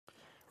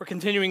We're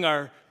continuing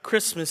our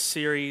Christmas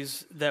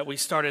series that we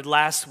started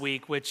last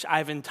week, which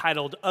I've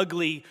entitled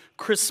Ugly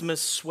Christmas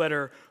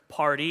Sweater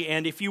Party.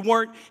 And if you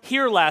weren't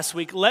here last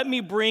week, let me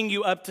bring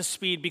you up to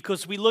speed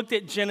because we looked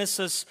at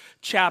Genesis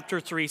chapter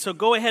 3. So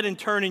go ahead and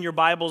turn in your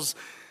Bibles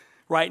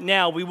right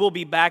now. We will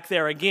be back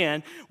there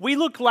again. We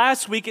looked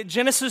last week at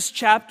Genesis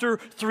chapter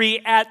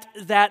 3 at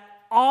that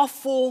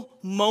awful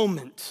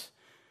moment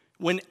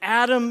when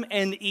Adam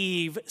and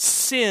Eve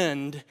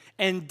sinned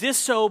and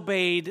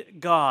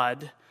disobeyed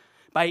God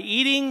by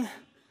eating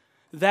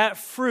that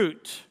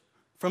fruit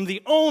from the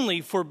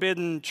only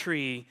forbidden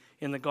tree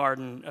in the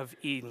Garden of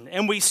Eden.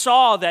 And we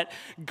saw that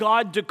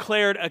God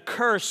declared a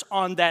curse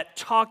on that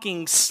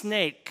talking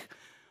snake,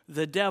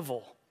 the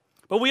devil.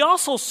 But we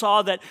also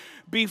saw that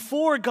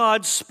before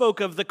God spoke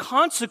of the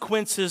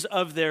consequences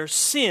of their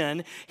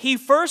sin, He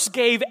first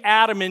gave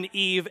Adam and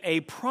Eve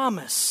a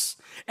promise.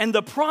 And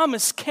the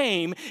promise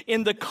came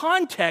in the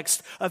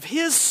context of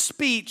His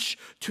speech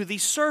to the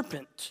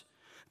serpent.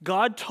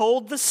 God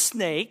told the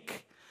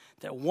snake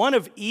that one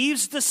of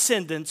Eve's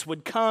descendants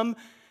would come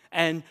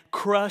and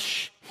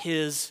crush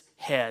his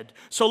head.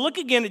 So look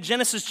again at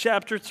Genesis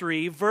chapter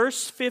 3,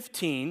 verse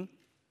 15.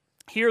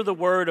 Hear the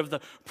word of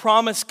the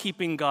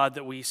promise-keeping God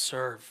that we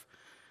serve.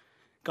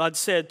 God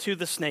said to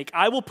the snake,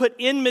 "I will put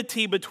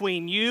enmity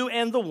between you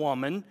and the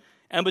woman,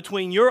 and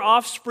between your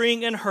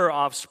offspring and her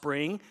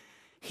offspring.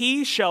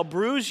 He shall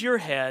bruise your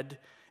head,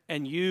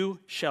 and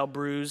you shall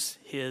bruise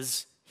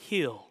his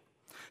heel."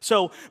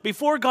 So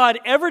before God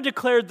ever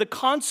declared the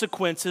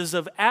consequences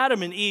of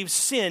Adam and Eve's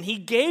sin, He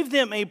gave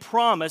them a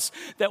promise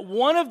that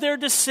one of their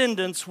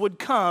descendants would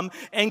come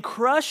and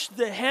crush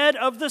the head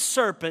of the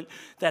serpent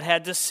that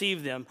had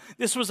deceived them.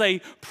 This was a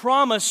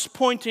promise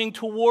pointing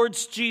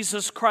towards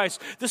Jesus Christ.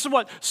 This is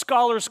what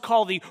scholars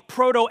call the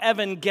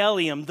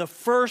proto-evangelium, the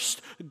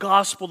first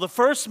gospel, the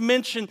first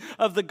mention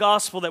of the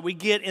gospel that we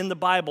get in the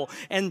Bible.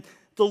 And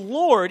the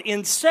Lord,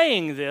 in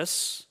saying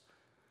this,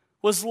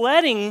 was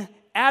letting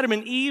Adam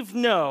and Eve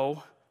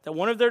know that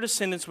one of their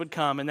descendants would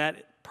come, and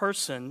that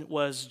person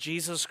was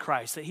Jesus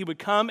Christ, that He would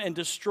come and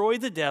destroy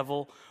the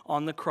devil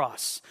on the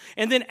cross.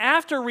 And then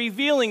after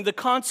revealing the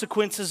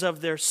consequences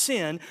of their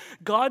sin,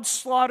 God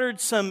slaughtered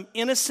some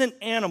innocent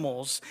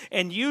animals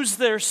and used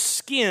their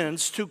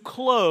skins to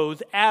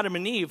clothe Adam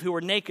and Eve, who were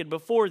naked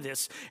before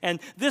this. And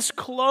this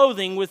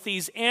clothing with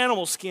these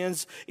animal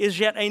skins is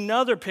yet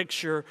another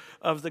picture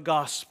of the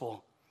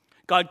gospel.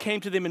 God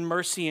came to them in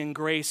mercy and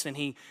grace, and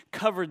He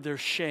covered their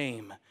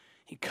shame.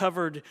 He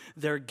covered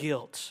their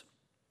guilt.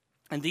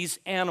 And these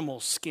animal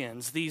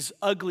skins, these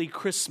ugly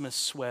Christmas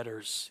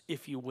sweaters,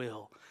 if you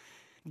will,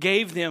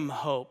 gave them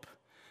hope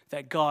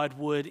that God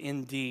would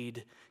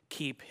indeed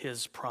keep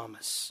His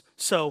promise.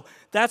 So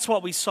that's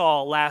what we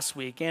saw last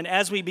week. And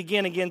as we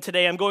begin again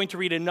today, I'm going to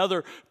read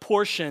another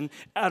portion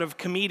out of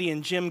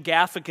comedian Jim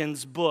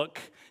Gaffigan's book,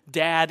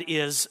 Dad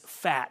is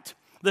Fat.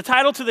 The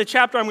title to the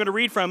chapter I'm going to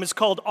read from is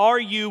called, "Are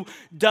You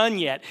Done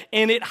Yet?"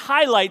 And it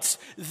highlights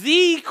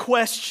the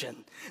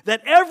question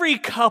that every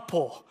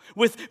couple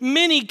with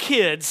many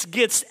kids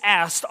gets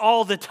asked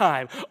all the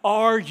time.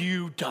 Are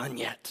you done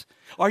yet?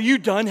 Are you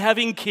done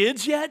having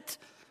kids yet?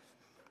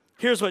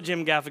 Here's what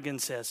Jim Gaffigan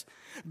says.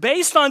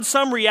 "Based on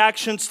some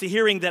reactions to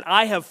hearing that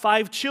I have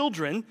 5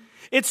 children,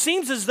 it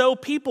seems as though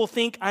people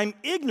think I'm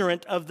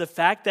ignorant of the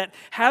fact that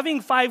having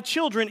 5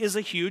 children is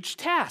a huge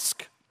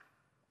task.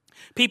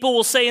 People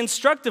will say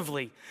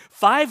instructively,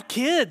 5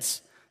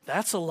 kids,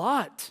 that's a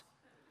lot.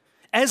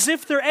 As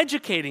if they're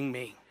educating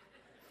me.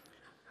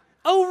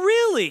 Oh,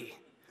 really?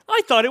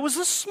 I thought it was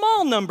a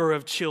small number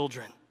of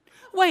children.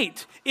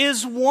 Wait,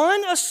 is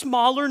 1 a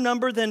smaller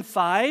number than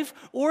 5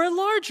 or a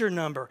larger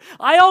number?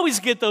 I always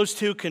get those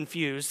two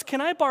confused. Can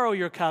I borrow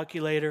your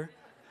calculator?"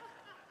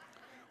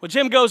 Well,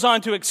 Jim goes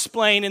on to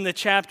explain in the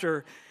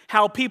chapter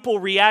how people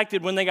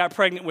reacted when they got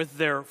pregnant with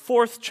their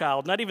 4th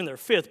child, not even their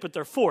 5th, but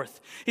their 4th.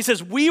 He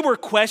says, "We were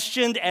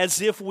questioned as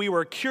if we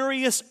were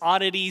curious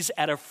oddities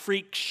at a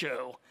freak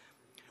show.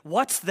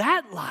 What's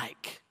that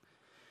like?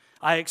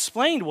 I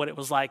explained what it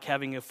was like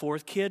having a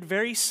 4th kid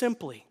very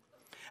simply.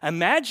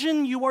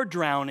 Imagine you are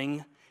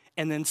drowning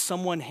and then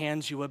someone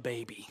hands you a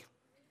baby."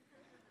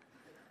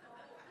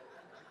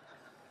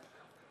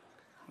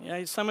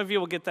 Yeah, some of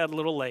you will get that a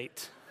little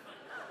late.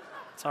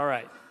 It's all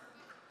right.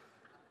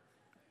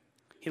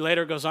 He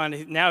later goes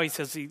on, now he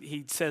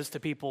says to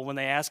people when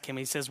they ask him,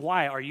 he says,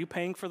 "Why? Are you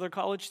paying for their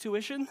college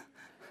tuition?"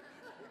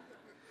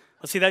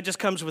 Well, see, that just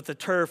comes with the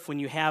turf when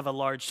you have a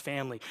large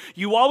family.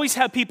 You always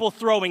have people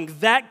throwing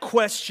that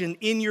question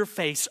in your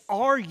face,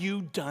 "Are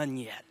you done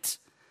yet?"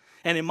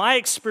 And in my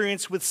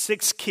experience with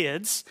 6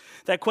 kids,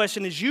 that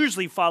question is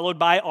usually followed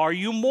by, "Are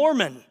you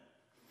Mormon?"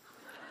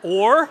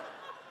 Or,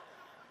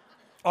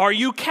 "Are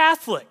you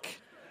Catholic?"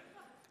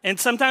 And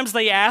sometimes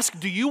they ask,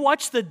 "Do you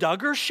watch the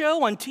Duggar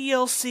Show on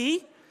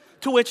TLC?"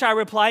 To which I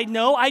replied,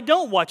 "No, I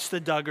don't watch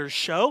the Duggar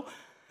Show.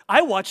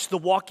 I watch The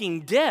Walking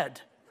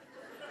Dead.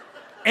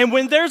 And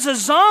when there's a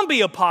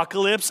zombie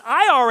apocalypse,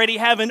 I already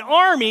have an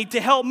army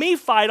to help me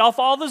fight off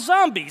all the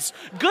zombies.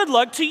 Good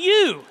luck to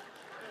you."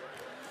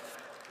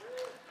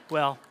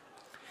 Well,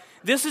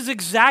 This is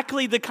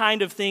exactly the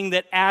kind of thing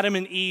that Adam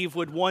and Eve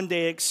would one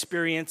day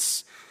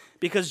experience,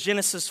 because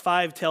Genesis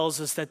 5 tells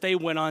us that they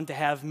went on to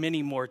have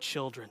many more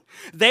children.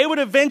 They would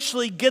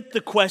eventually get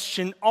the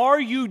question, "Are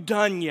you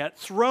done yet?"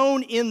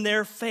 thrown in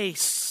their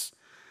face.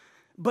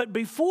 But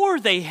before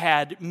they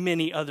had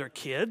many other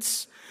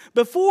kids,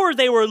 before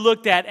they were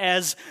looked at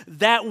as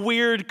that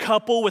weird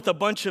couple with a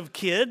bunch of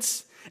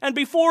kids, and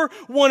before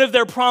one of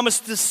their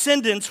promised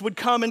descendants would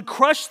come and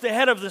crush the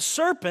head of the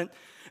serpent,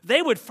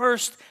 they would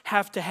first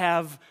have to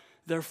have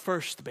their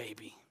first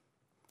baby.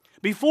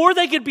 Before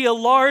they could be a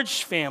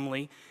large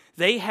family,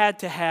 they had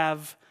to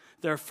have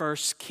their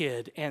first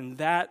kid, and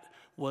that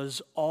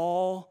was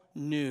all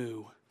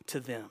new to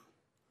them.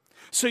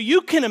 So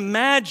you can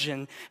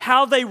imagine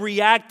how they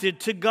reacted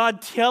to God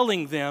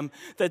telling them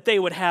that they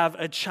would have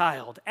a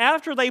child.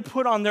 After they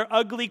put on their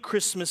ugly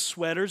Christmas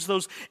sweaters,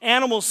 those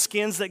animal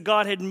skins that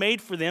God had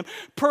made for them,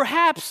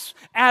 perhaps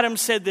Adam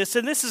said this,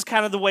 and this is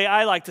kind of the way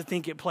I like to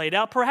think it played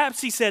out.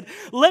 Perhaps he said,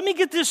 "Let me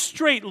get this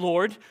straight,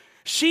 Lord.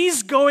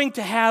 She's going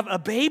to have a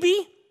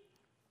baby?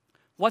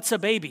 What's a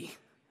baby?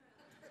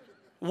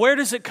 Where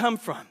does it come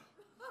from?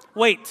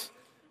 Wait,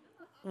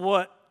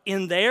 what,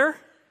 in there?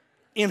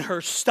 In her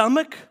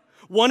stomach?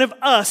 One of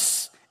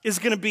us is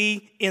going to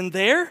be in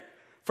there?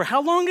 For how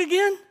long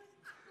again?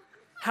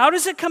 How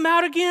does it come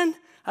out again?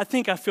 I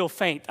think I feel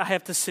faint. I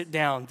have to sit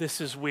down. This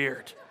is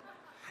weird."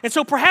 And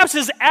so perhaps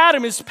as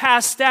Adam is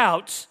passed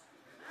out,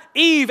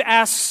 Eve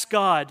asks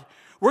God,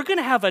 "We're going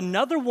to have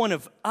another one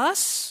of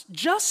us,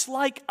 just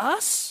like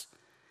us?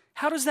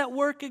 How does that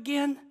work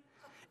again?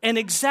 And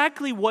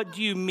exactly what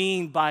do you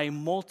mean by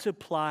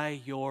multiply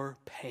your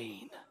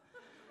pain?"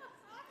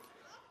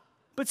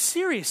 But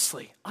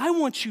seriously, I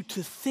want you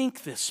to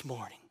think this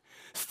morning.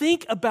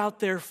 Think about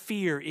their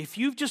fear. If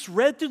you've just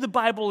read through the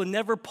Bible and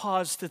never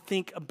paused to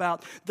think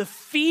about the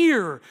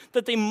fear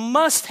that they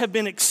must have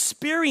been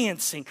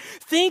experiencing,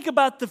 think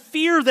about the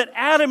fear that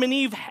Adam and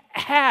Eve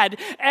had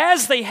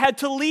as they had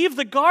to leave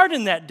the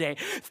garden that day.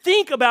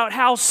 Think about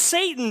how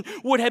Satan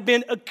would have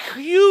been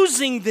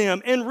accusing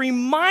them and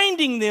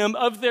reminding them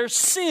of their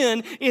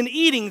sin in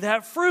eating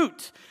that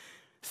fruit.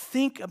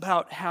 Think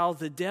about how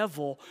the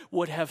devil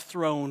would have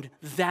thrown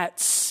that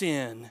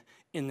sin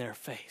in their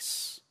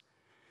face.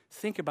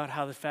 Think about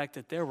how the fact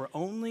that there were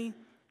only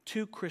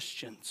 2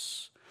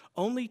 Christians,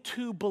 only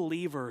 2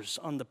 believers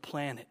on the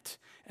planet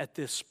at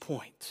this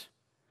point.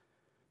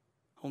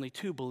 Only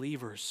 2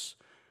 believers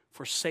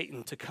for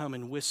Satan to come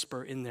and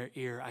whisper in their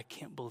ear, "I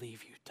can't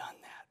believe you've done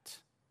that."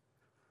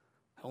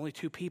 Only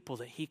 2 people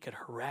that he could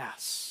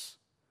harass.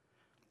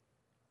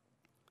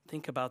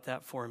 Think about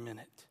that for a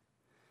minute.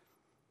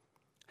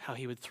 How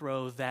he would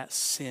throw that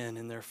sin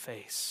in their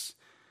face.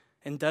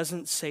 And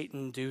doesn't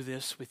Satan do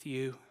this with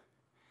you?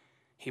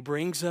 He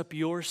brings up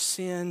your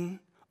sin,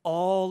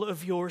 all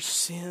of your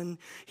sin.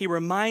 He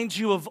reminds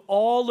you of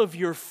all of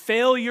your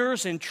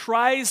failures and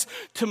tries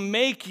to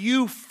make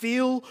you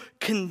feel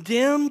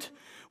condemned.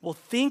 Well,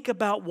 think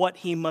about what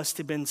he must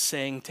have been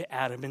saying to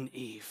Adam and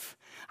Eve.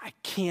 "I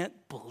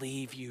can't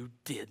believe you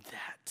did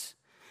that.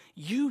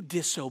 You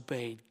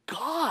disobeyed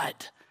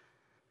God.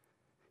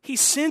 He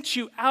sent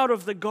you out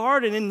of the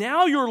garden, and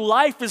now your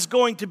life is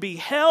going to be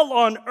hell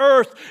on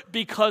earth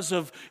because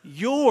of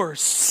your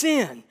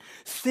sin.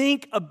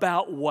 Think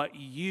about what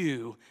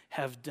you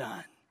have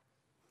done."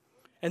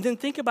 And then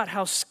think about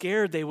how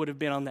scared they would have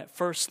been on that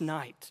first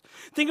night.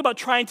 Think about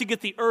trying to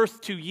get the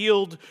earth to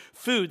yield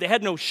food. They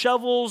had no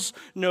shovels,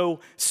 no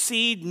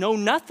seed, no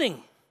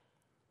nothing.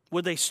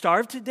 Would they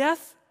starve to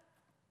death?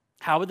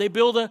 How would they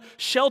build a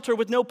shelter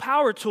with no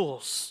power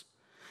tools?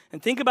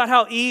 And think about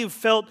how Eve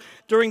felt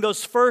during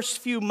those first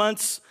few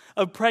months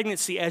of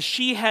pregnancy as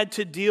she had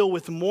to deal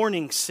with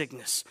morning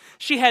sickness.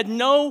 She had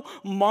no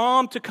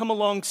mom to come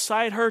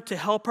alongside her to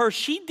help her.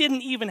 She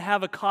didn't even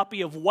have a copy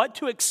of What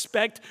to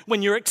Expect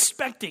When You're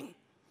Expecting.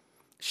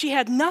 She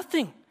had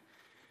nothing.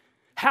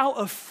 How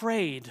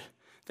afraid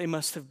they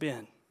must have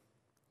been.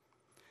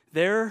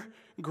 Their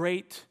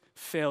great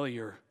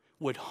failure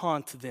would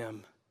haunt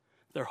them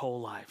their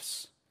whole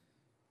lives.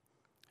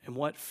 And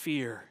what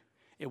fear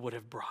it would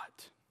have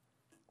brought.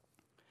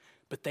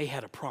 But they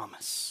had a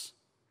promise.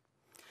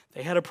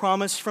 They had a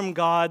promise from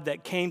God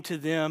that came to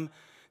them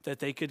that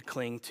they could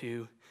cling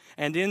to.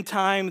 And in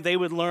time, they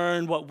would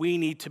learn what we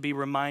need to be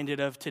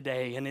reminded of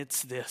today, and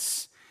it's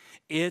this.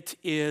 It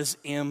is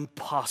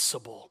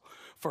impossible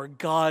for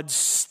God's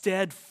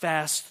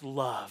steadfast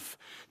love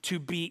to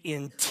be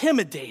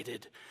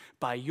intimidated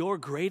by your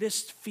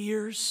greatest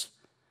fears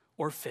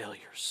or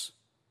failures.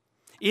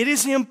 It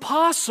is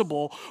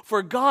impossible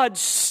for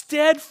God's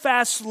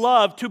steadfast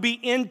love to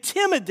be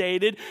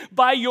intimidated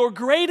by your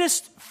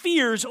greatest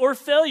fears or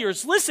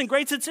failures. Listen,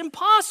 greats, it's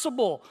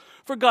impossible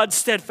for God's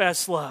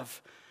steadfast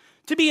love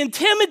to be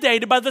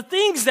intimidated by the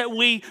things that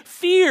we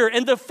fear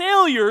and the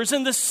failures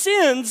and the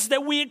sins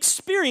that we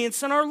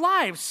experience in our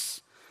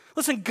lives.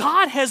 Listen,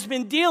 God has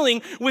been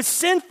dealing with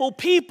sinful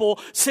people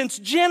since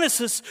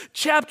Genesis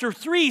chapter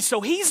 3,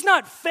 so He's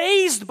not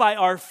fazed by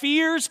our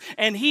fears,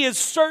 and He is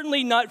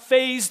certainly not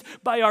fazed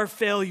by our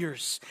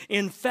failures.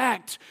 In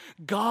fact,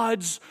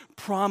 God's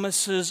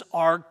promises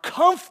are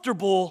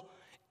comfortable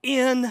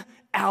in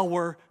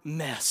our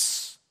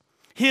mess.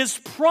 His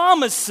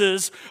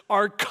promises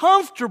are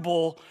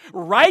comfortable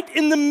right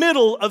in the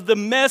middle of the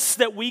mess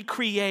that we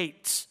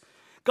create.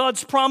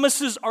 God's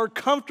promises are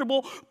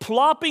comfortable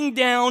plopping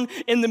down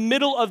in the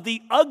middle of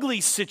the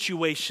ugly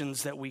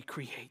situations that we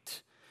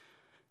create.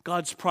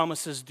 God's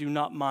promises do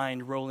not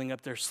mind rolling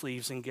up their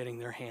sleeves and getting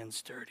their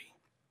hands dirty.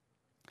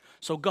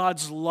 So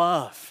God's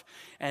love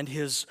and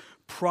His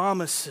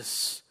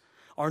promises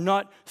are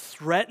not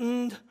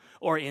threatened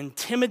or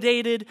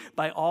intimidated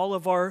by all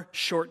of our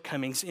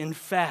shortcomings. In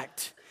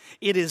fact,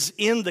 it is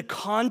in the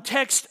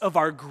context of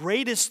our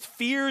greatest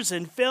fears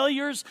and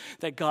failures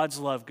that God's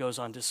love goes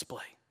on display.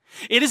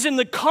 It is in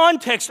the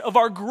context of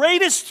our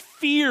greatest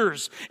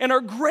fears and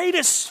our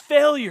greatest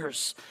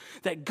failures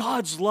that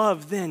God's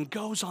love then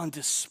goes on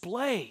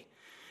display.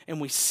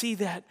 And we see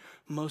that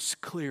most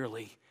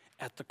clearly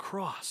at the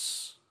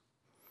cross.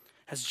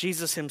 As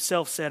Jesus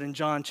Himself said in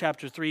John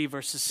chapter 3,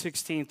 verses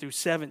 16 through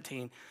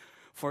 17,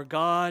 "For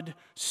God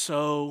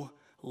so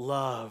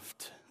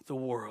loved the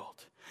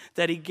world,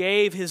 that He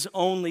gave His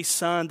only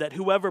Son, that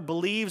whoever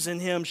believes in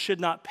Him should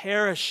not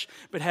perish,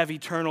 but have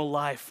eternal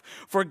life.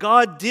 For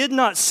God did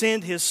not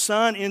send His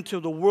Son into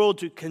the world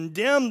to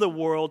condemn the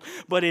world,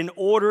 but in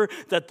order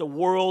that the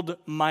world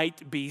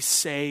might be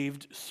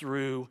saved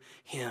through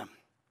Him."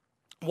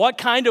 What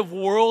kind of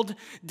world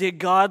did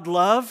God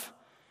love?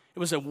 It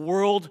was a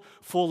world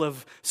full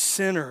of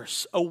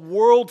sinners, a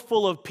world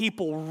full of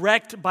people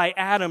wrecked by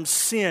Adam's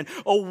sin,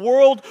 a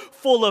world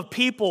full of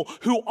people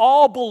who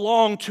all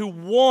belong to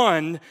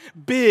one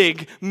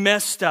big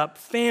messed up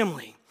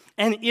family.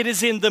 And it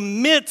is in the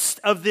midst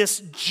of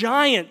this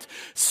giant,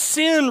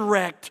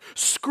 sin-wrecked,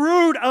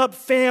 screwed up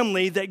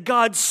family that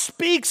God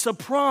speaks a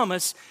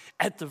promise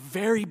at the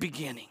very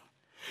beginning.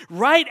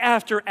 Right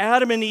after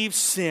Adam and Eve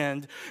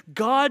sinned,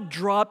 God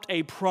dropped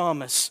a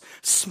promise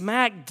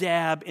smack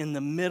dab in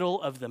the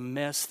middle of the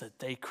mess that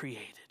they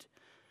created.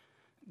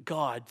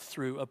 God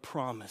threw a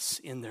promise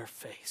in their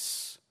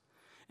face.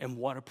 And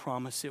what a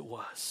promise it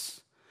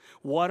was.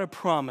 What a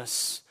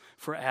promise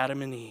for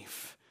Adam and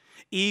Eve.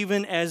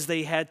 Even as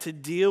they had to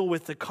deal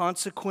with the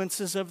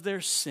consequences of their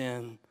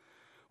sin,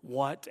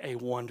 what a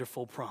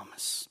wonderful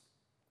promise.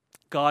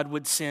 God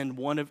would send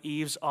one of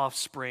Eve's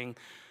offspring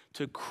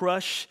to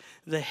crush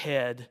the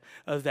head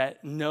of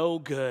that no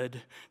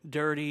good,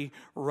 dirty,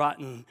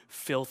 rotten,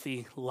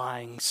 filthy,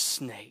 lying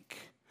snake.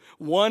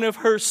 One of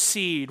her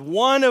seed,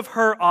 one of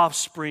her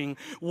offspring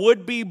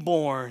would be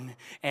born,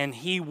 and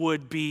he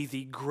would be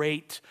the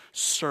great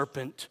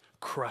serpent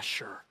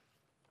crusher.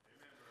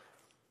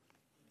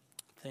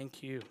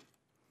 Thank you.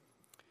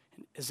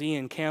 As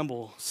Ian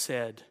Campbell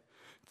said,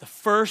 the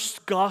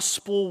first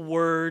gospel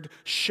word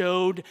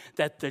showed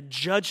that the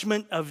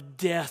judgment of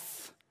death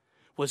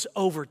was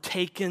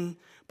overtaken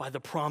by the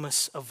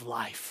promise of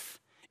life.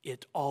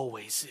 It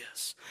always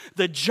is.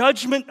 The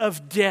judgment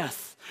of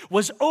death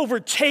was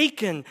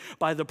overtaken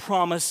by the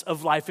promise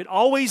of life. It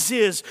always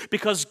is,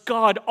 because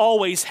God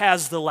always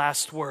has the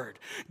last word.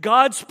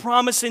 God's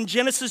promise in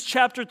Genesis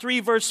chapter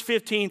 3, verse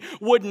 15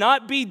 would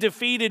not be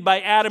defeated by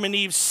Adam and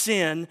Eve's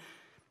sin.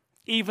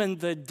 Even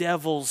the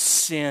devil's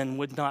sin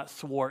would not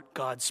thwart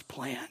God's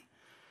plan.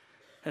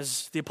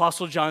 As the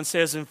Apostle John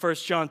says in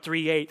 1 John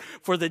 3:8,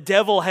 "For the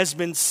devil has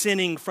been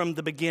sinning from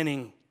the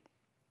beginning."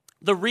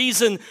 The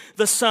reason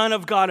the Son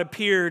of God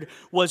appeared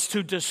was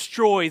to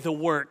destroy the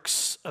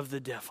works of the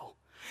devil.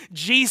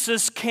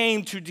 Jesus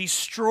came to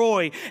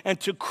destroy and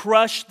to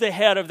crush the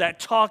head of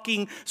that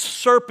talking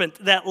serpent,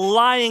 that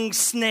lying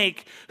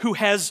snake who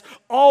has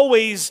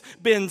always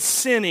been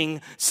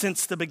sinning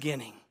since the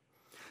beginning.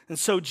 And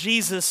so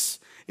Jesus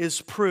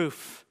is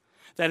proof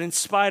that in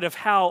spite of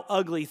how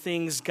ugly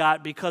things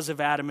got because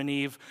of Adam and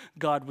Eve,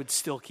 God would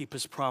still keep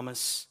His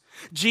promise.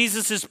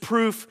 Jesus is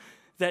proof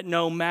that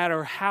no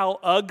matter how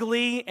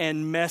ugly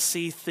and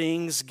messy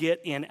things get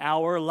in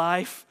our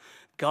life,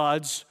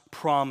 God's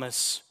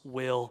promise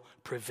will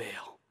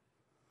prevail.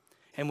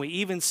 And we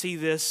even see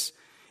this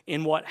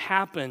in what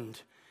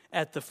happened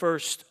at the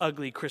first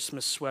ugly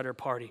Christmas sweater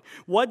party.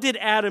 What did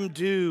Adam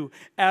do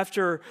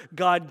after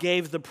God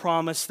gave the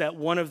promise that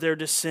one of their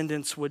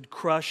descendants would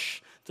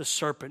crush the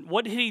serpent?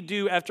 What did he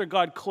do after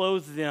God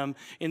clothed them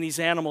in these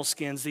animal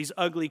skins, these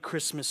ugly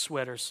Christmas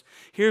sweaters?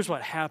 Here's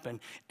what happened.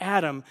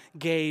 Adam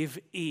gave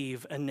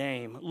Eve a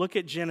name. Look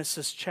at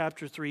Genesis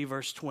chapter 3,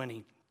 verse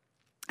 20.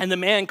 "And the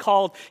man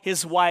called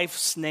his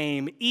wife's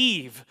name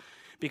Eve,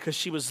 because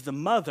she was the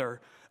mother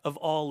of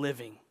all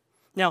living."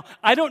 Now,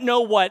 I don't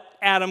know what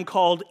Adam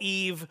called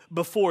Eve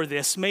before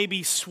this.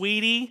 Maybe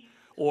sweetie,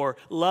 or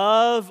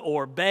love,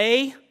 or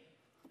bae,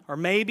 or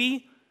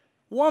maybe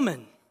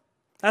woman.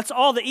 That's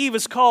all that Eve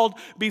is called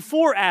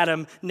before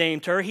Adam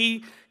named her.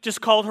 He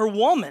just called her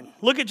woman.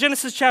 Look at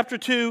Genesis chapter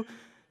 2,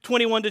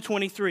 21 to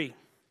 23.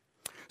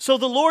 So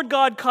the Lord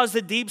God caused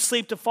a deep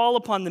sleep to fall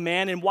upon the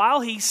man, and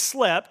while he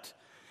slept,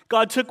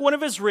 God took one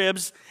of his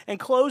ribs and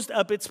closed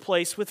up its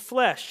place with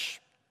flesh.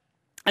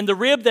 And the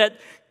rib that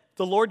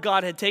the Lord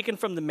God had taken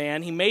from the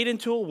man, he made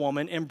into a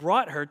woman and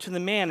brought her to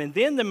the man. And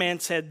then the man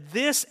said,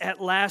 "This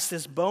at last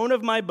is bone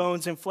of my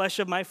bones and flesh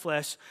of my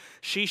flesh.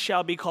 She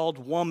shall be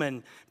called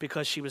woman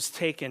because she was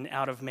taken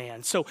out of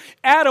man." So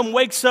Adam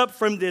wakes up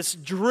from this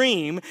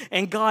dream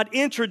and God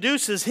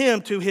introduces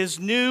him to his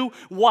new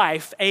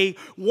wife, a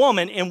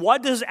woman. And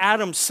what does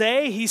Adam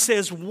say? He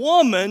says,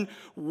 "Woman,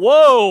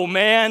 whoa,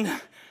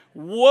 man.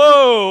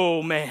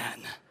 Whoa,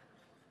 man."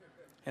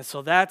 And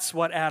so that's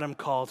what Adam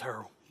called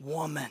her,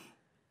 woman.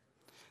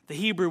 The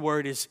Hebrew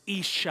word is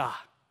Isha.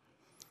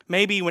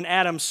 Maybe when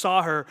Adam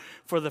saw her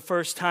for the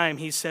first time,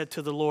 he said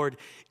to the Lord,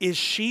 "Is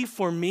she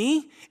for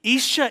me?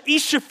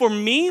 Isha for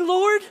me,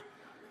 Lord?"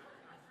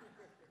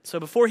 So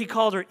before he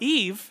called her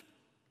Eve,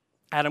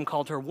 Adam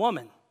called her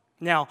woman.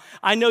 Now,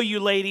 I know you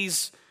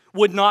ladies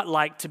would not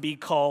like to be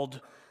called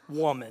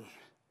woman.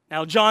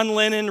 Now, John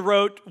Lennon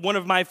wrote one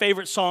of my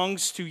favorite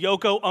songs to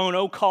Yoko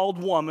Ono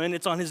called Woman.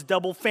 It's on his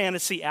Double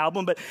Fantasy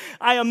album. But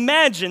I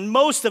imagine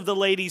most of the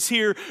ladies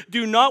here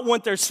do not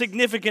want their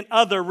significant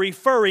other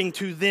referring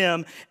to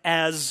them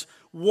as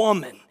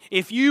woman.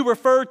 If you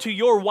refer to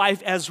your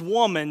wife as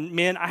woman,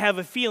 men, I have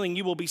a feeling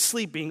you will be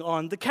sleeping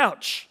on the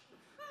couch.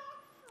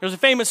 There's a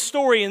famous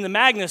story in the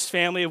Magness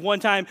family of one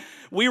time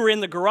we were in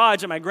the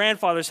garage at my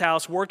grandfather's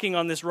house working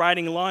on this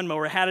riding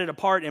lawnmower, had it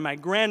apart, and my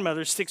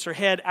grandmother sticks her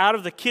head out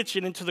of the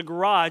kitchen into the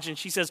garage and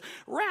she says,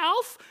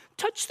 "Ralph,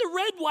 touch the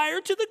red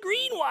wire to the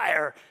green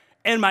wire."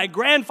 And my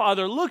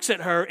grandfather looks at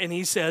her and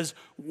he says,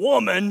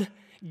 "Woman,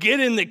 get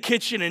in the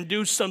kitchen and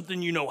do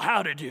something you know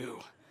how to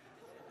do."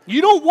 You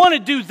don't want to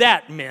do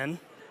that, men.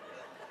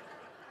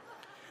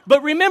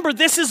 But remember,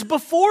 this is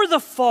before the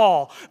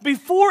fall,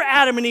 before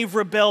Adam and Eve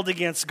rebelled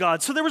against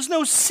God. So there was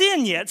no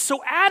sin yet.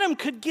 So Adam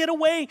could get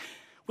away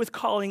with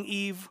calling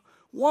Eve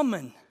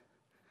woman.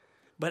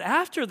 But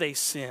after they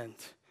sinned,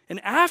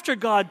 and after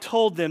God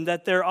told them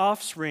that their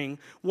offspring,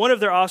 one of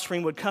their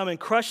offspring would come and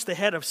crush the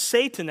head of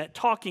Satan, that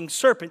talking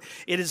serpent,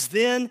 it is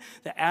then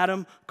that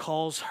Adam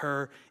calls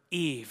her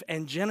Eve.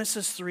 And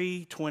Genesis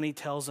 3:20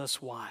 tells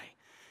us why.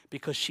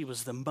 Because she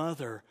was the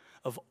mother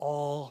of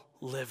all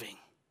living.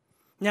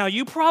 Now,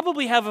 you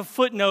probably have a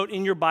footnote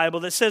in your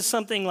Bible that says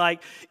something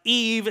like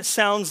Eve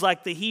sounds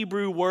like the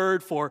Hebrew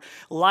word for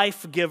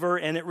life giver,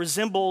 and it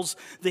resembles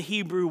the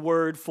Hebrew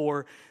word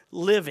for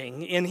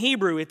living. In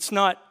Hebrew, it's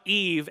not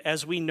Eve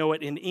as we know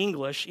it in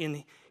English.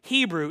 In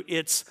Hebrew,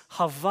 it's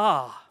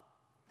Hava.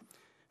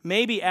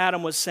 Maybe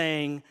Adam was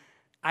saying,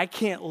 "I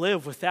can't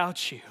live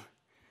without you.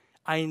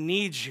 I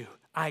need you.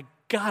 I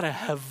gotta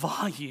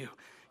Hava you.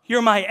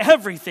 You're my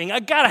everything.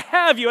 I gotta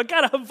have you. I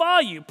gotta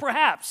Hava you,"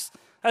 perhaps.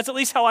 That's at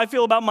least how I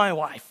feel about my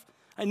wife.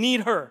 I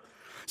need her.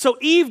 So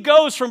Eve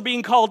goes from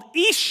being called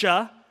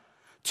Isha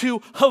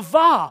to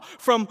Hava,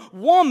 from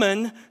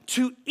woman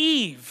to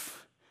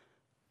Eve.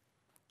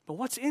 But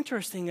what's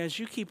interesting as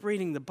you keep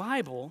reading the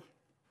Bible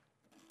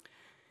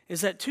is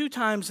that 2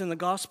 times in the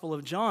Gospel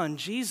of John,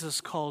 Jesus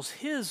calls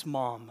his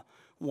mom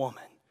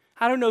woman.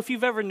 I don't know if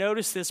you've ever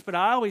noticed this, but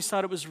I always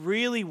thought it was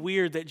really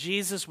weird that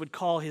Jesus would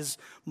call his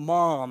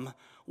mom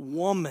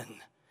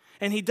woman.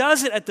 And he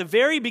does it at the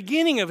very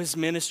beginning of his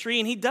ministry,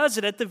 and he does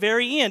it at the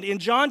very end. In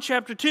John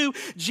chapter 2,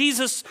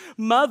 Jesus'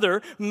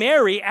 mother,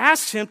 Mary,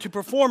 asks him to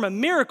perform a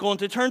miracle and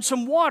to turn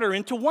some water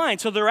into wine.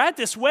 So they're at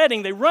this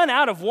wedding. They run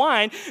out of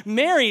wine.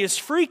 Mary is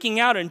freaking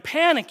out and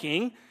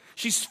panicking.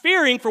 She's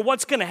fearing for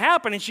what's going to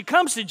happen. And she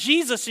comes to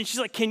Jesus, and she's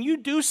like, "Can you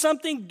do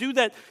something? Do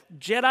that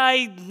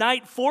Jedi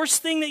Knight Force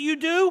thing that you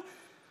do?"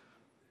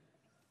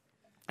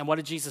 And what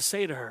did Jesus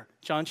say to her?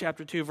 John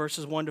chapter 2,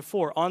 verses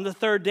 1-4. On the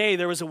 3rd day,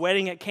 there was a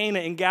wedding at Cana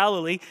in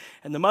Galilee,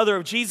 and the mother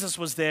of Jesus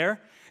was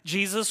there.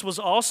 Jesus was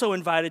also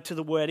invited to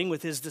the wedding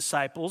with his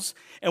disciples.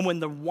 And when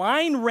the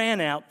wine ran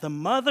out, the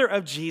mother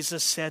of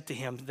Jesus said to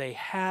him, "They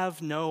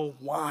have no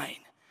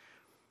wine."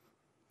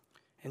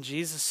 And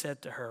Jesus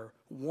said to her,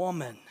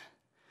 "Woman,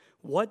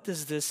 what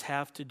does this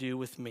have to do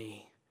with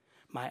me?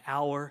 My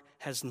hour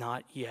has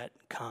not yet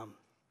come."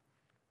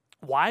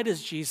 Why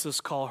does Jesus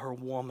call her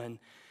woman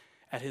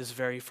at his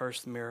very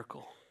first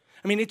miracle?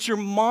 I mean, it's your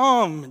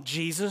mom,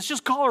 Jesus.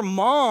 Just call her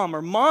mom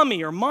or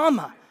mommy or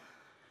mama.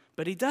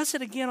 But he does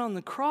it again on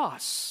the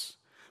cross.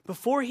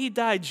 Before he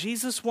died,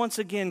 Jesus once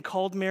again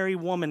called Mary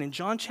woman. In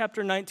John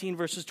chapter 19,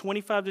 verses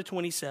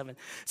 25-27,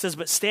 it says,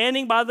 "But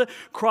standing by the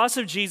cross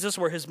of Jesus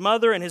were his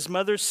mother and his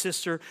mother's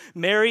sister,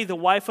 Mary, the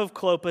wife of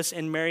Clopas,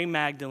 and Mary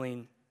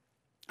Magdalene.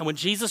 And when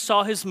Jesus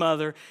saw his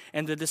mother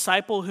and the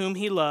disciple whom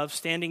he loved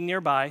standing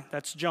nearby,"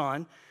 that's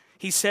John,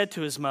 "he said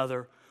to his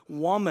mother,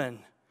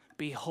 'Woman,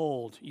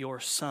 behold your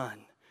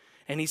son.'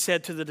 And he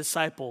said to the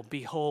disciple,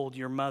 'Behold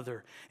your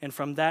mother.' And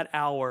from that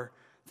hour,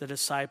 the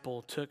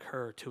disciple took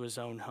her to his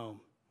own home."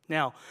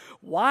 Now,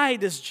 why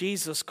does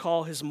Jesus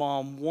call his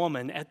mom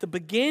woman at the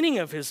beginning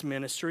of his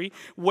ministry,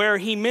 where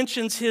he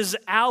mentions his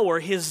hour,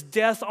 his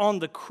death on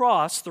the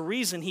cross, the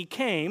reason he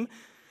came?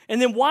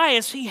 And then why,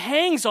 as he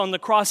hangs on the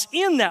cross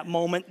in that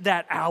moment,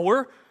 that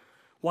hour,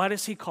 Why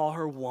does he call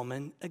her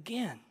woman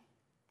again?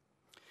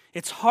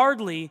 It's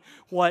hardly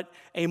what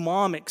a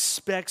mom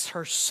expects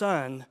her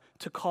son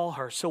to call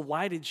her. So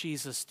why did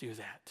Jesus do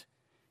that?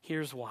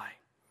 Here's why.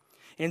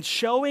 In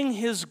showing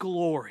his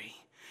glory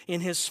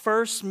in his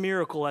first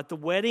miracle at the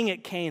wedding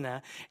at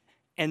Cana,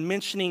 and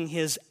mentioning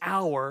his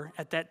hour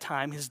at that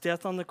time, his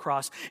death on the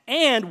cross,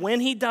 and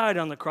when he died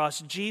on the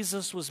cross,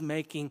 Jesus was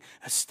making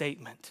a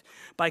statement.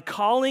 By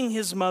calling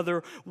his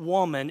mother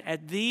woman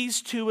at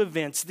these two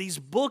events, these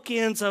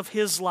bookends of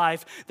his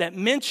life that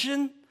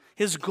mention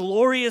his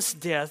glorious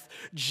death,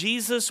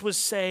 Jesus was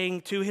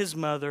saying to his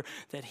mother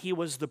that he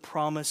was the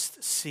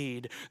promised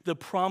seed, the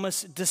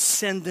promised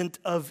descendant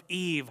of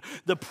Eve,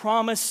 the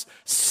promised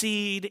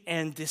seed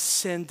and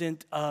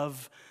descendant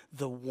of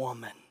the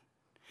woman.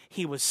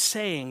 He was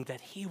saying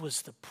that he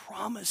was the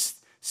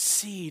promised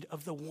seed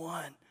of the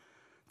woman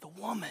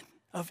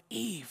of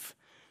Eve,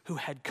 who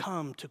had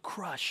come to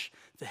crush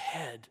the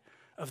head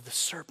of the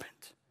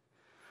serpent.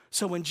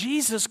 So when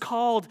Jesus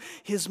called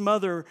his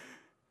mother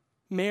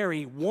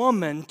Mary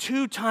woman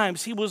 2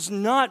 times, he was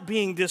not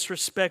being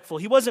disrespectful.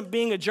 He wasn't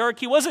being a jerk.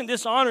 He wasn't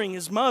dishonoring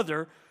his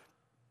mother.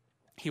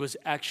 He was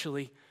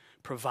actually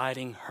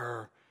providing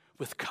her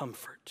with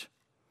comfort.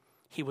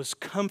 He was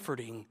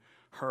comforting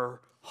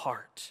her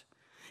heart.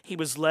 He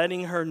was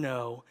letting her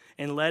know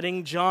and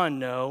letting John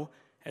know,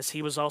 as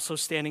he was also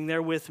standing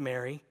there with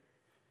Mary,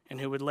 and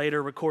who would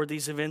later record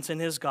these events in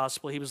his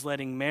gospel. He was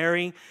letting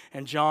Mary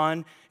and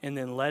John and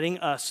then letting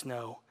us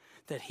know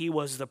that he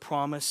was the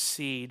promised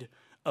seed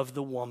of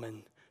the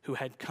woman who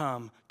had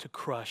come to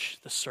crush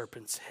the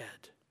serpent's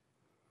head.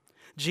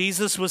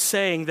 Jesus was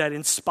saying that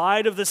in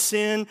spite of the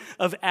sin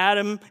of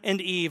Adam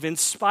and Eve, in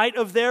spite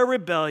of their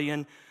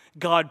rebellion,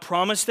 God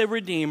promised a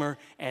Redeemer,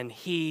 and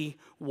he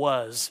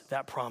was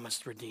that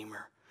promised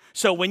Redeemer.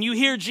 So when you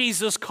hear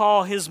Jesus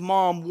call his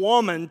mom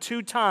woman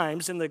 2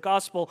 times in the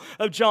Gospel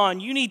of John,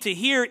 you need to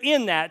hear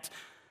in that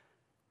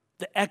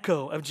the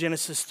echo of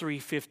Genesis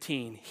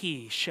 3:15.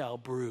 He shall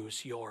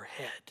bruise your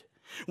head.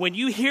 When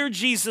you hear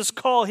Jesus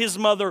call his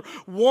mother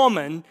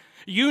woman,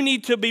 you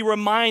need to be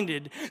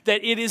reminded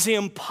that it is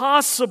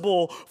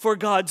impossible for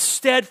God's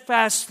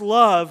steadfast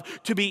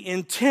love to be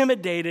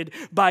intimidated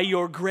by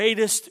your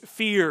greatest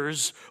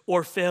fears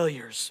or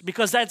failures.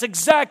 Because that's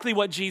exactly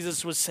what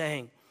Jesus was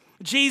saying.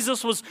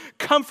 Jesus was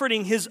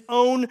comforting his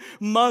own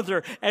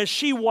mother as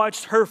she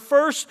watched her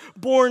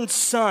firstborn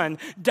son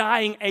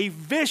dying a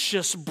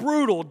vicious,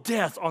 brutal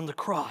death on the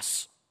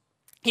cross.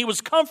 He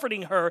was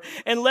comforting her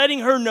and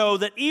letting her know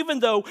that even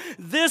though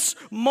this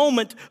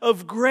moment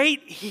of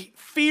great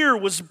fear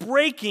was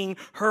breaking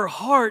her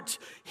heart,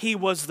 he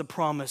was the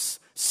promised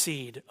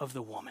seed of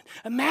the woman.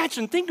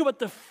 Imagine, think about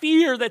the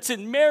fear that's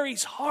in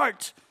Mary's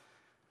heart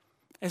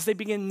as they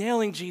begin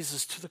nailing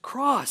Jesus to the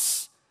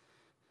cross.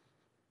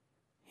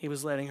 He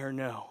was letting her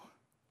know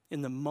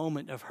in the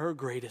moment of her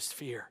greatest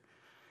fear,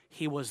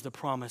 he was the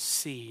promised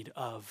seed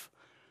of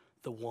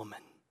the woman.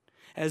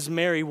 As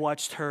Mary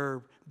watched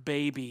her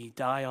baby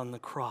die on the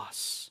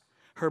cross,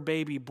 her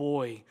baby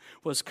boy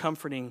was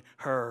comforting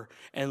her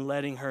and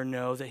letting her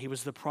know that he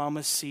was the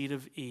promised seed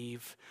of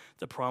Eve,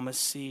 the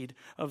promised seed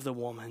of the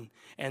woman,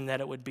 and that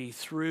it would be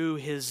through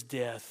his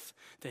death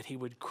that he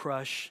would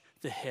crush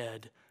the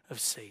head of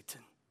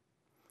Satan.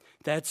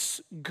 That's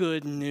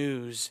good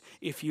news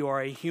if you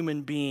are a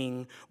human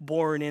being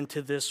born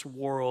into this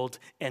world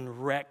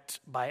and wrecked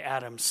by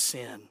Adam's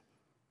sin.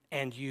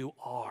 And you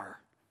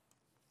are.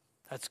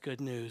 That's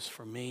good news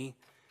for me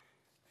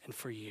and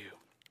for you.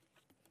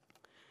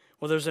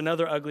 Well, there's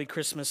another ugly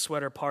Christmas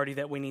sweater party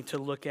that we need to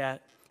look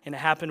at, and it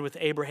happened with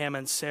Abraham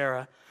and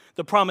Sarah.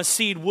 The promised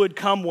seed would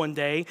come one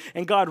day,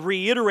 and God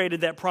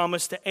reiterated that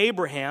promise to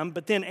Abraham,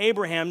 but then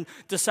Abraham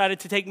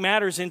decided to take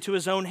matters into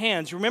his own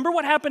hands. Remember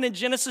what happened in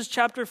Genesis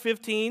chapter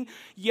 15?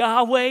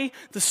 Yahweh,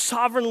 the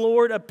sovereign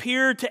Lord,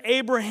 appeared to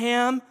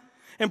Abraham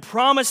and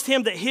promised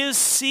him that his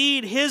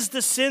seed, his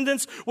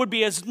descendants, would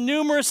be as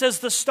numerous as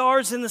the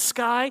stars in the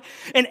sky.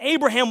 And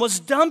Abraham was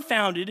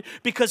dumbfounded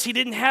because he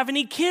didn't have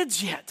any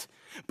kids yet.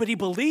 But he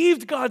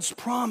believed God's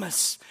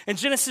promise. And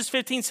Genesis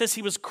 15 says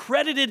he was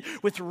credited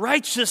with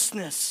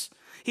righteousness.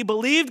 He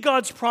believed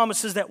God's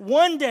promises that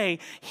one day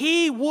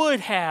he would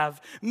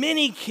have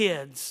many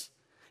kids.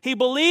 He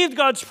believed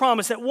God's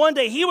promise that one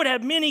day he would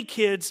have many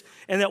kids,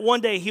 and that one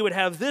day he would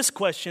have this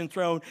question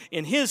thrown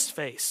in his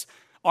face.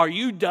 Are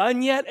you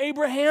done yet,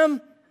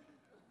 Abraham?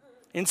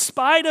 In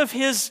spite of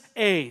his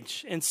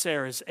age and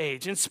Sarah's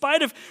age, in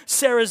spite of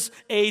Sarah's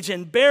age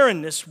and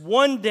barrenness,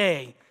 one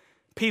day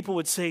people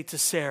would say to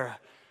Sarah,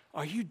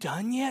 are you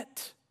done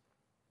yet?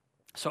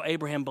 So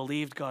Abraham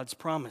believed God's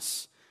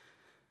promise.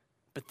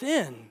 But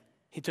then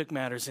he took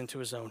matters into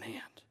his own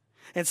hand.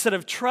 Instead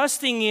of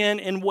trusting in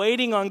and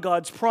waiting on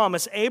God's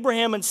promise,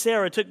 Abraham and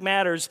Sarah took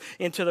matters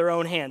into their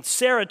own hands.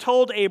 Sarah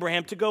told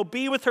Abraham to go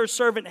be with her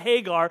servant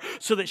Hagar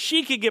so that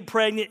she could get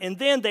pregnant, and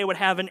then they would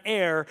have an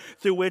heir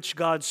through which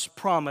God's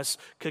promise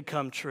could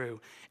come true.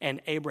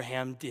 And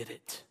Abraham did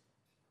it.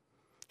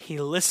 He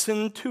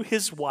listened to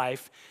his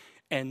wife,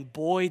 and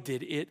boy,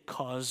 did it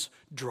cause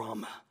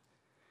drama.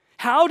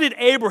 How did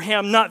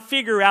Abraham not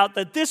figure out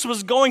that this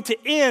was going to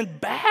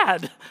end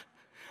bad?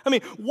 I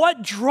mean,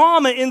 what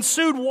drama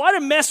ensued? What a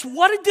mess.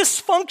 What a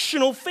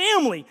dysfunctional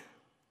family.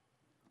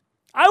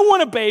 I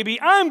want a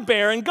baby. I'm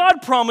barren.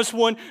 God promised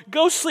one.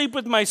 Go sleep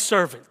with my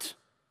servant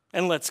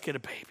and let's get a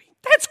baby.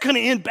 That's going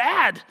to end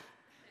bad.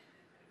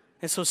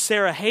 And so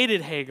Sarah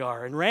hated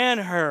Hagar and ran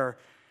her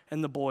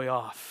and the boy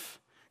off.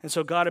 And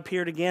so God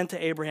appeared again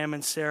to Abraham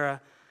and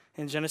Sarah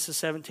in Genesis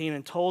 17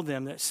 and told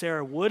them that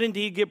Sarah would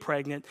indeed get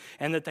pregnant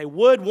and that they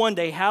would one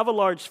day have a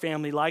large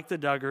family like the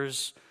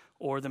Duggars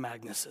or the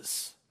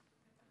Magnesses.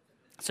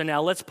 So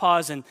now let's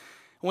pause, and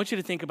I want you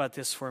to think about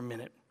this for a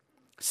minute.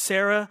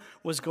 Sarah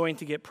was going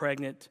to get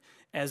pregnant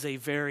as a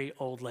very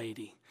old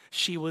lady.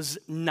 She was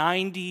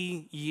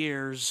 90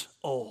 years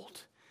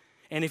old.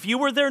 And if you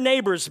were their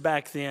neighbors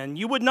back then,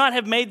 you would not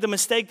have made the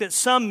mistake that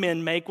some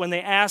men make when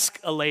they ask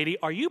a lady,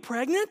 "Are you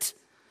pregnant?"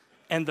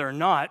 And they're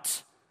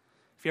not.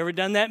 Have you ever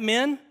done that,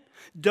 men?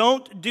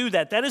 Don't do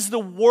that. That is the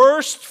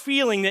worst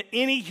feeling that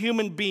any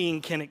human being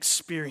can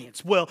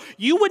experience. Well,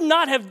 you would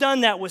not have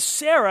done that with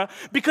Sarah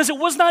because it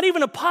was not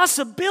even a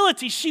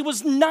possibility. She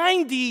was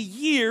 90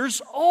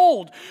 years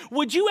old.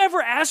 Would you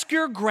ever ask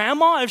your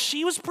grandma if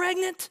she was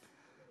pregnant?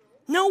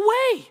 No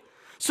way.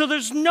 So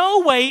there's no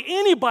way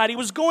anybody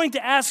was going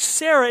to ask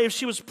Sarah if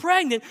she was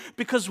pregnant,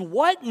 because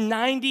what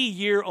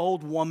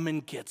 90-year-old woman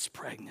gets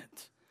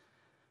pregnant?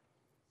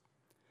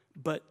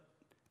 But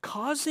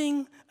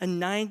causing a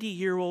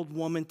 90-year-old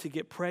woman to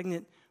get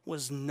pregnant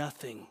was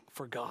nothing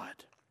for God.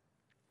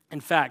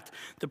 In fact,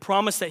 the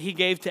promise that he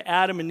gave to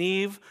Adam and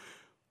Eve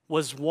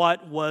was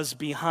what was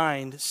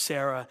behind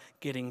Sarah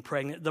getting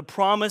pregnant. The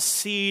promised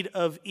seed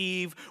of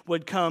Eve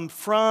would come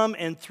from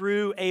and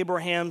through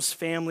Abraham's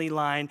family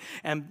line.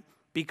 And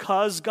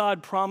because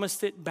God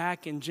promised it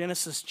back in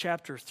Genesis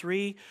chapter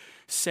 3,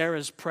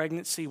 Sarah's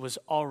pregnancy was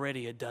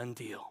already a done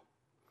deal.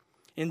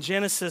 In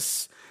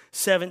Genesis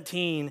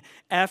 17,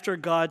 after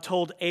God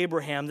told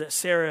Abraham that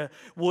Sarah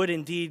would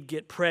indeed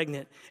get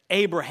pregnant,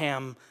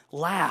 Abraham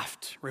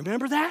laughed.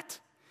 Remember that?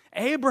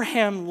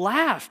 Abraham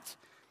laughed.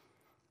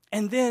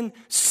 And then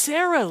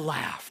Sarah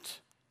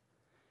laughed.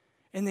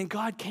 And then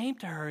God came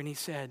to her and he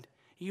said,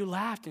 "You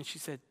laughed." And she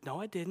said,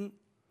 "No, I didn't."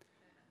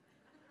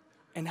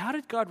 And how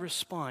did God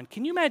respond?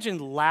 Can you imagine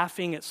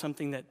laughing at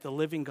something that the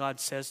living God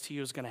says to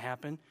you is going to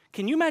happen?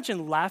 Can you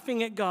imagine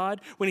laughing at God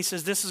when he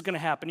says this is going to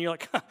happen? You're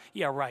like,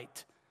 yeah,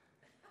 right.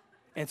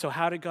 And so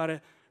how did God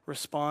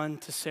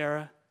respond to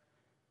Sarah?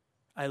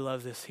 I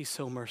love this. He's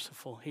so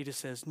merciful. He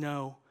just says,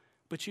 "No,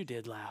 but you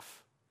did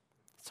laugh."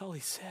 That's all he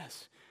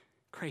says.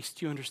 Grace,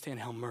 do you understand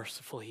how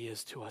merciful he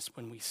is to us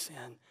when we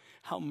sin?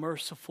 How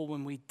merciful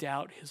when we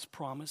doubt his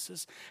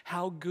promises?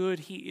 How good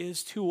he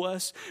is to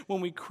us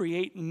when we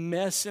create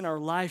mess in our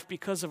life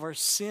because of our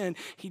sin?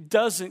 He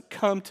doesn't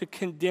come to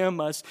condemn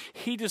us.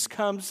 He just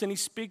comes and he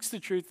speaks the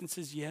truth and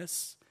says,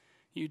 "Yes,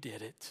 you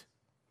did it."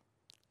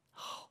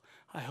 Oh,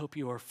 I hope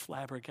you are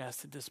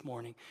flabbergasted this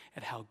morning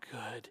at how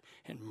good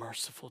and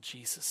merciful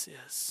Jesus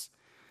is.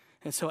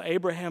 And so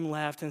Abraham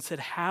laughed and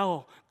said,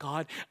 "How,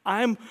 God?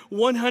 I'm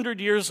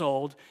 100 years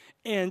old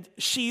and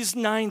she's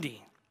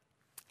 90.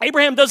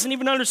 Abraham doesn't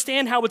even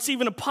understand how it's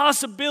even a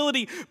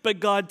possibility, but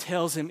God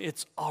tells him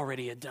it's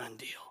already a done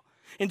deal.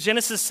 In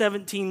Genesis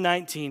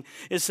 17:19,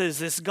 it says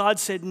this: God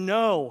said,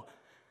 "No,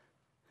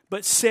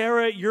 but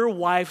Sarah, your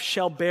wife,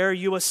 shall bear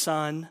you a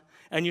son,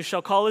 and you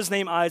shall call his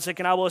name Isaac,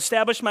 and I will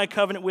establish my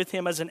covenant with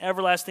him as an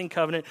everlasting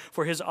covenant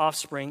for his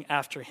offspring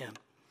after him."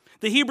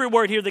 The Hebrew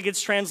word here that gets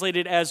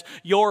translated as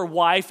your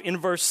wife in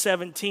verse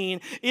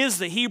 17 is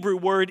the Hebrew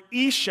word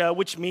Isha,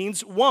 which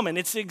means woman.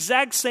 It's the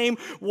exact same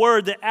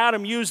word that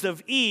Adam used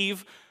of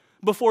Eve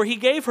before he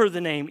gave her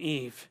the name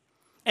Eve.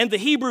 And the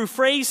Hebrew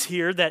phrase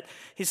here that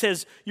he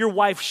says, your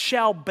wife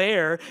shall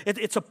bear,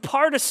 it's a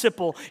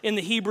participle in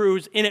the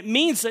Hebrews, and it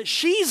means that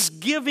she's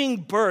giving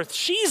birth.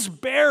 She's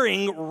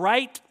bearing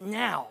right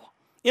now.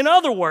 In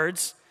other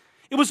words,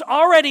 it was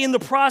already in the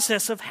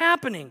process of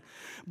happening.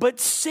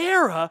 But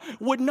Sarah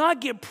would not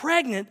get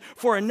pregnant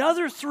for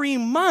another 3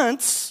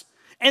 months,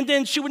 and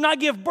then she would not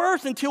give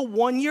birth until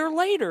 1 year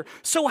later.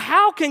 So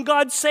how can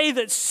God say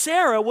that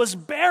Sarah was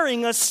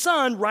bearing a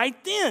son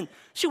right then?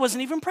 She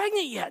wasn't even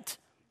pregnant yet.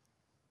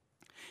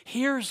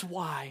 Here's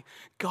why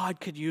God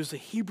could use a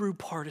Hebrew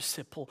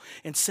participle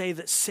and say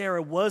that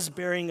Sarah was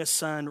bearing a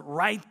son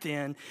right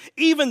then,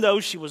 even though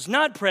she was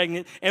not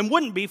pregnant and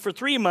wouldn't be for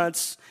 3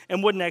 months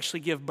and wouldn't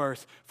actually give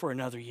birth for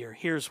another year.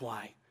 Here's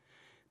why.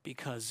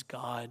 Because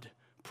God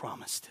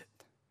promised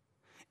it.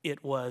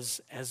 It was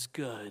as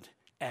good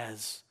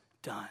as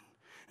done.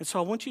 And so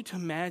I want you to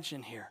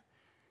imagine here.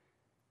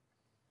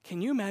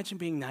 Can you imagine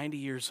being 90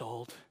 years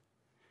old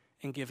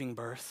and giving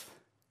birth?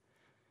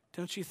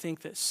 Don't you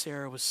think that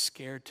Sarah was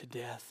scared to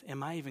death?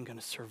 Am I even going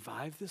to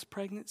survive this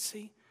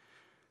pregnancy?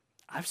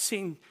 I've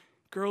seen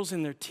girls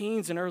in their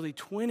teens and early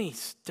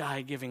 20s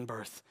die giving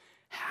birth.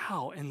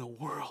 How in the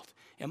world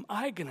am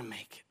I going to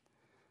make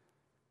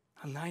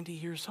it? I'm 90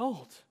 years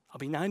old. I'll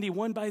be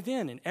 91 by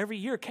then, and every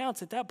year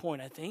counts at that point,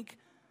 I think.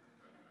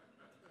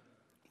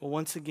 Well,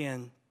 once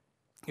again,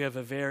 You have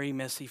a very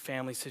messy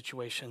family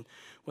situation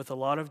with a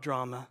lot of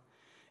drama,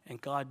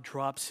 and God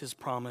drops his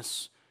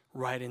promise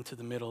right into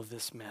the middle of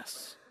this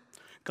mess.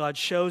 God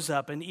shows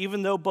up, and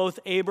even though both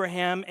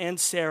Abraham and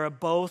Sarah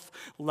both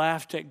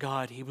laughed at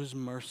God, he was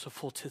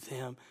merciful to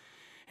them.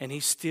 And he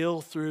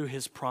still threw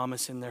his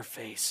promise in their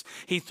face.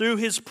 He threw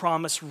his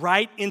promise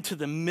right into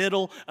the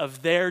middle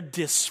of their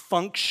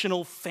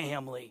dysfunctional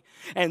family.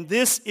 And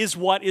this is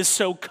what is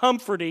so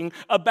comforting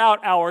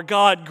about our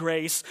God,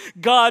 Grace.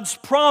 God's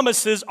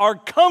promises are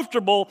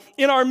comfortable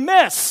in our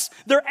mess.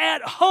 They're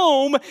at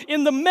home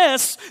in the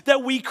mess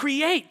that we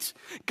create.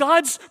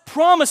 God's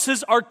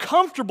promises are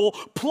comfortable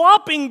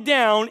plopping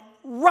down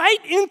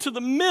right into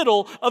the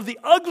middle of the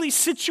ugly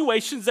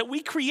situations that we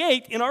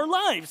create in our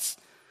lives.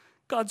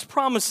 God's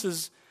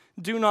promises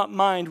do not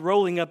mind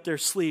rolling up their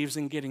sleeves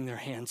and getting their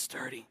hands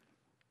dirty.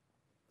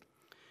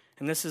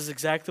 And this is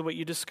exactly what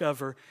you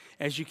discover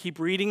as you keep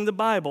reading the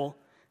Bible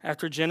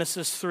after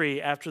Genesis 3,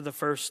 after the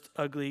first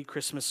ugly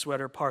Christmas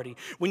sweater party.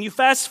 When you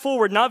fast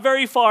forward not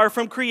very far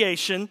from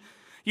creation,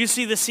 you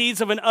see the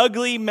seeds of an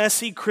ugly,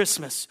 messy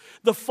Christmas.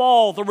 The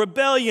fall, the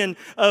rebellion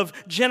of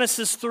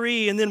Genesis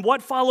 3, and then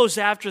what follows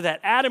after that?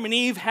 Adam and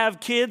Eve have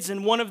kids,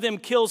 and one of them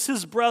kills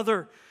his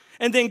brother.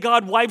 And then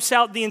God wipes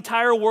out the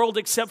entire world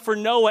except for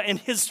Noah and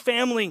his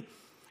family.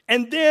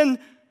 And then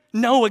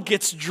Noah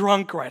gets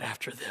drunk right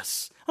after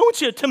this. I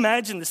want you to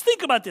imagine this.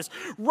 Think about this.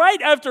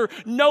 Right after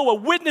Noah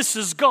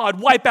witnesses God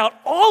wipe out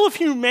all of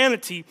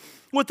humanity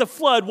with the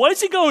flood, what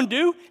does he go and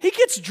do? He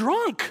gets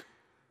drunk.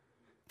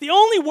 The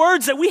only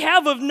words that we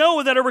have of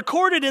Noah that are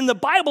recorded in the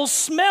Bible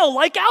smell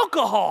like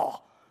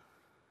alcohol.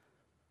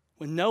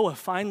 When Noah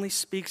finally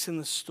speaks in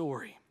the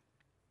story,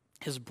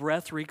 his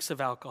breath reeks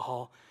of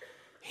alcohol.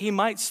 He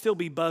might still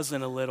be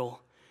buzzing a little,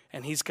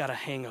 and he's got a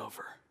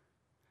hangover.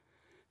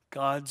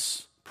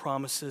 God's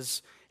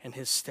promises and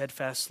his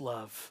steadfast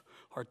love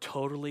are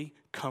totally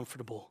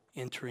comfortable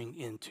entering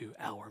into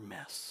our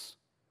mess.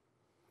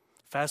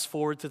 Fast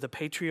forward to the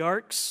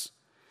patriarchs,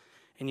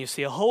 and you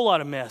see a whole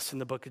lot of mess in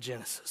the book of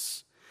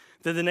Genesis.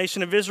 Then the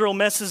nation of Israel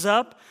messes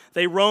up.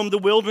 They roam the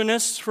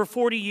wilderness for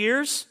 40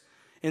 years.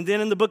 And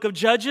then in the book of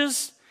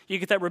Judges, you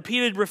get that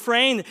repeated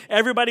refrain.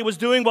 Everybody was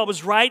doing what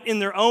was right in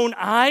their own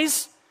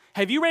eyes.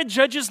 Have you read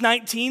Judges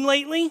 19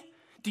 lately?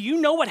 Do you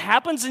know what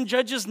happens in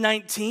Judges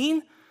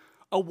 19?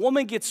 A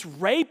woman gets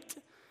raped,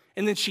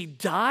 and then she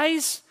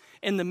dies,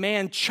 and the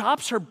man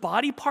chops her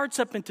body parts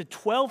up into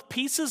 12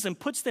 pieces and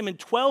puts them in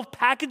 12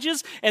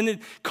 packages, and then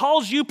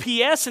calls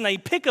UPS, and they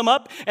pick them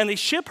up, and they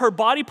ship her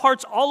body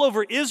parts all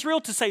over Israel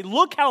to say,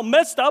 look how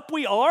messed up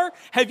we are.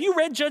 Have you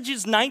read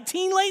Judges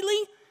 19 lately?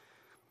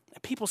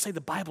 And people say the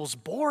Bible's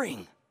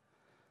boring.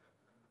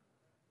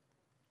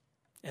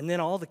 And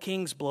then all the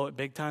kings blow it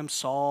big time.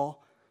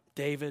 Saul,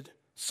 David,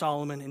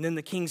 Solomon, and then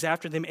the kings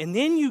after them. And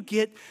then you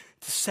get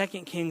to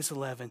 2 Kings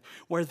 11,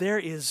 where there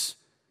is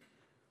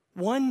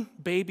one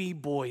baby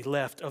boy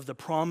left of the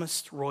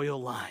promised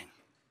royal line.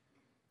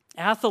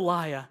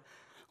 Athaliah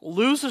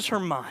loses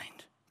her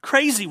mind,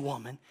 crazy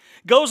woman,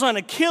 goes on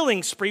a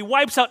killing spree,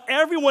 wipes out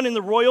everyone in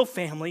the royal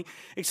family,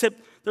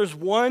 except there's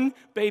one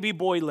baby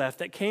boy left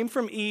that came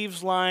from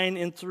Eve's line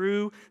and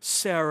through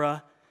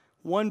Sarah.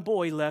 One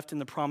boy left in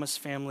the promised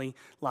family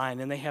line,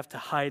 and they have to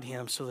hide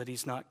him so that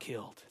he's not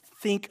killed.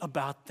 Think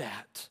about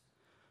that.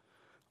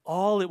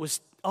 All it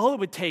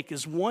would take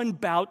is one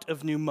bout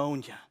of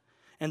pneumonia,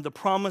 and the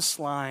promised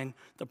line,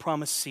 the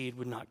promised seed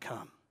would not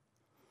come.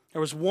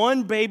 There was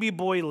one baby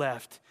boy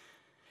left.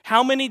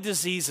 How many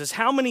diseases,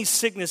 how many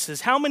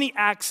sicknesses, how many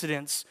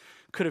accidents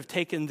could have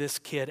taken this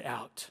kid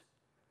out?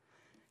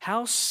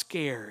 How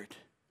scared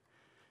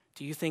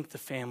do you think the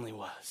family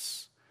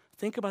was?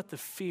 Think about the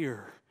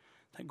fear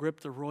that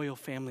gripped the royal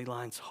family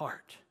line's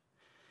heart.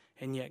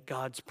 And yet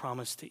God's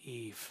promise to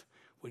Eve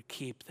would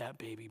keep that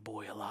baby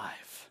boy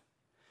alive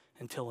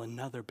until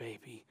another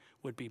baby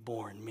would be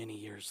born many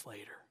years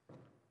later.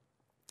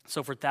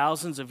 So for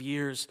thousands of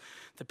years,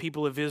 the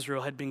people of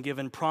Israel had been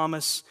given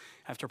promise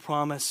after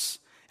promise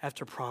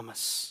after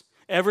promise.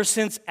 Ever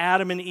since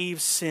Adam and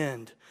Eve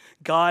sinned,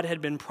 God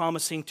had been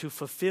promising to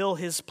fulfill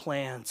his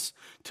plans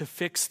to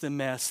fix the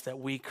mess that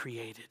we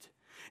created.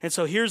 And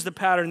so here's the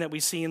pattern that we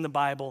see in the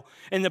Bible,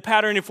 and the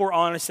pattern, if we're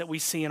honest, that we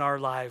see in our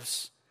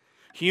lives.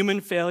 Human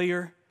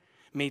failure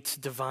meets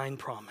divine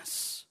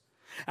promise.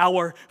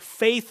 Our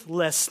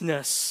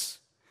faithlessness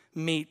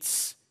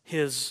meets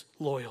his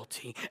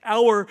loyalty.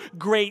 Our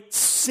great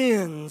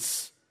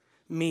sins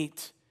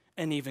meet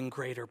an even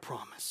greater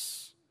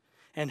promise.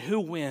 And who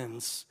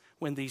wins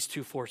when these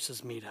two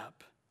forces meet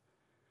up?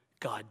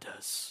 God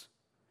does.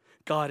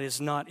 God is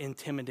not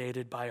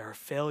intimidated by our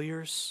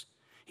failures.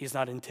 He's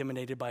not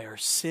intimidated by our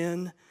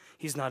sin.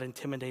 He's not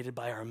intimidated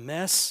by our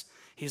mess.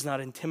 He's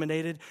not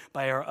intimidated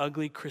by our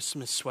ugly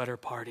Christmas sweater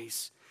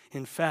parties.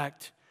 In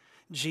fact,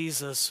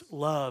 Jesus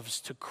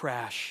loves to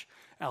crash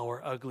our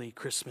ugly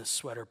Christmas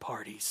sweater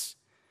parties.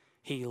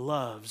 He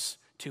loves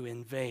to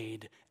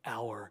invade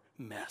our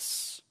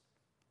mess.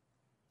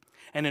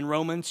 And in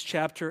Romans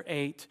chapter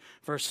 8,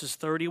 verses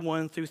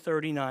 31 through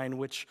 39,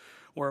 which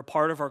or a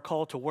part of our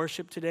call to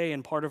worship today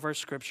and part of our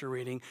scripture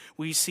reading,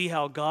 we see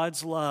how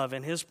God's love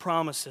and his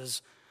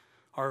promises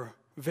are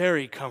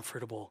very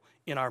comfortable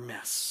in our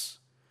mess.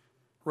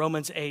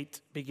 Romans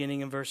 8,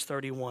 beginning in verse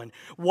 31.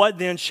 What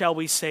then shall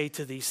we say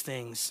to these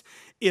things?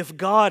 If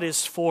God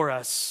is for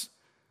us,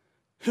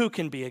 who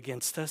can be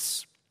against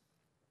us?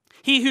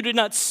 He who did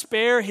not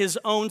spare his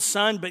own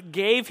son, but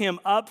gave him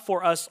up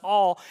for us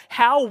all,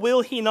 how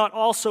will he not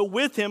also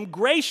with him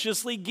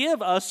graciously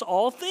give us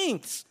all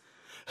things?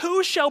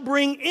 Who shall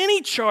bring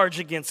any charge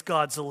against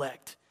God's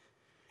elect?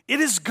 It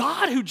is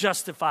God who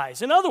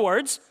justifies. In other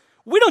words,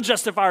 we don't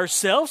justify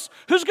ourselves.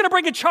 Who's going to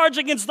bring a charge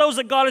against those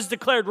that God has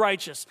declared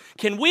righteous?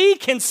 Can we?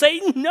 Can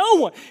Satan? No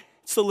one.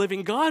 It's the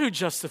living God who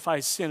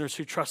justifies sinners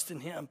who trust in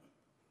him.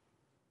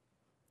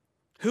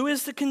 Who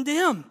is to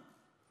condemn?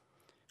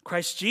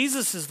 Christ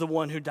Jesus is the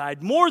one who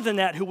died. More than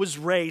that, who was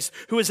raised,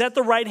 who is at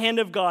the right hand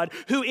of God,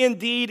 who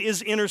indeed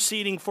is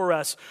interceding for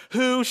us.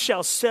 Who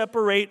shall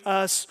separate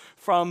us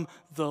from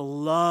the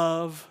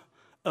love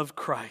of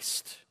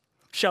Christ?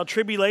 Shall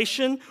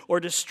tribulation or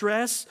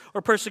distress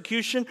or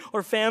persecution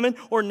or famine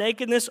or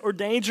nakedness or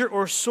danger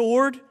or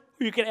sword,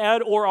 you can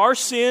add, or our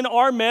sin,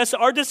 our mess,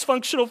 our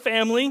dysfunctional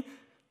family,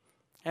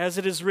 as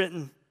it is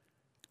written,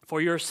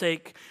 for your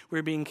sake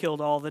we're being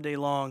killed all the day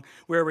long.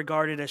 We're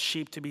regarded as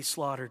sheep to be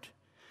slaughtered.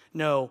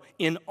 No,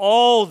 in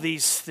all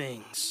these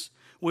things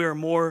we are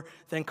more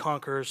than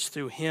conquerors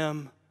through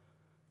him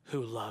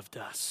who loved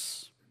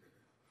us.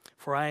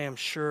 For I am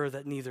sure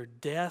that neither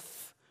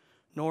death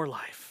nor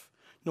life,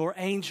 nor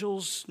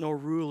angels, nor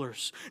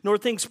rulers, nor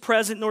things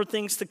present, nor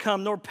things to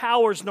come, nor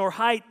powers, nor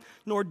height,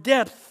 nor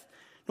depth,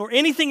 nor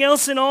anything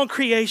else in all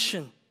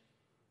creation,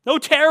 no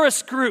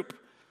terrorist group,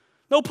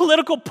 no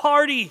political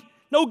party,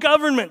 no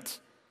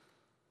government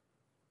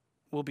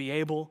will be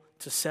able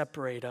to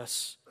separate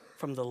us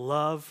from the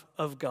love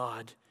of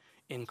God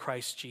in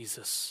Christ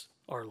Jesus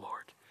our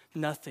Lord.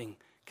 Nothing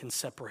can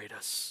separate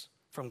us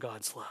from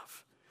God's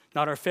love.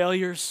 Not our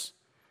failures,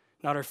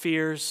 not our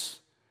fears,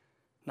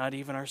 not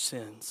even our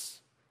sins.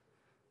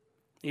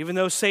 Even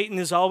though Satan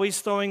is always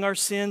throwing our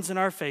sins in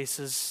our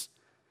faces,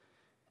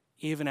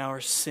 even our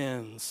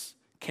sins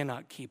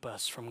cannot keep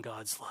us from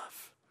God's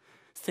love.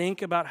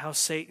 Think about how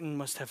Satan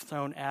must have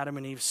thrown Adam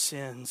and Eve's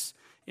sins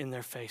in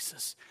their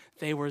faces.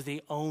 They were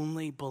the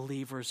only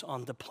believers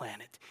on the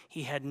planet.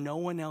 He had no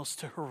one else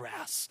to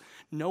harass,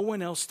 no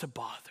one else to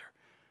bother.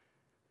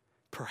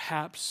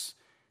 Perhaps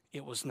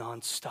it was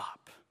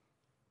nonstop.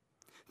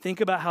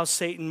 Think about how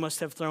Satan must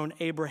have thrown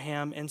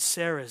Abraham and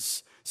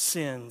Sarah's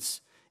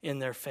sins in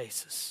their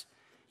faces.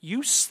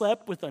 You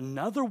slept with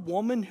another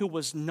woman who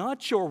was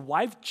not your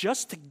wife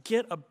just to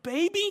get a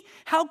baby?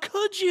 How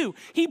could you?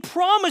 He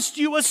promised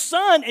you a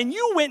son and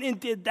you went and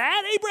did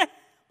that, Abraham?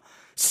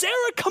 Sarah,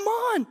 come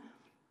on.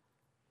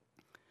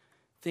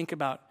 Think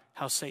about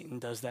how Satan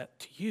does that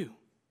to you.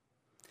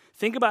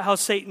 Think about how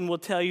Satan will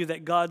tell you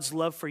that God's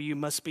love for you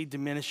must be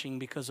diminishing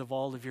because of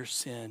all of your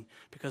sin,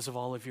 because of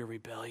all of your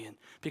rebellion,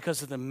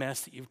 because of the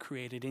mess that you've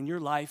created in your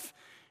life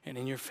and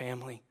in your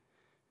family.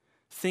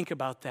 Think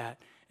about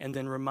that and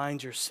then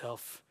remind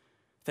yourself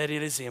that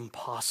it is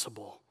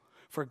impossible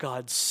for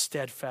God's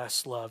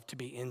steadfast love to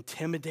be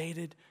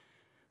intimidated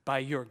by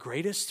your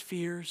greatest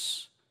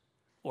fears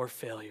or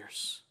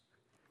failures.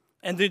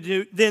 And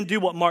then do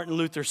what Martin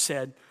Luther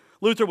said.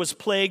 Luther was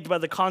plagued by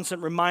the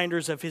constant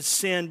reminders of his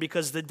sin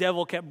because the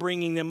devil kept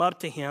bringing them up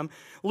to him.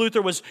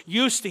 Luther was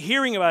used to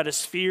hearing about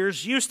his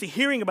fears, used to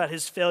hearing about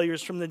his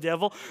failures from the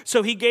devil.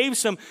 So he gave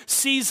some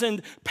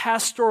seasoned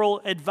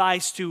pastoral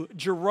advice to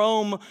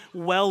Jerome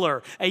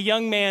Weller, a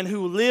young man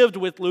who lived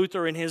with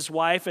Luther and his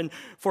wife and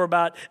for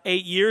about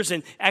 8 years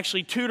and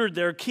actually tutored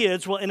their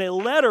kids. Well, in a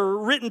letter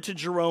written to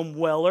Jerome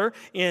Weller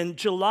in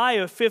July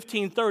of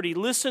 1530,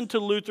 listen to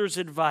Luther's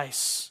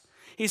advice.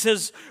 He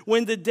says,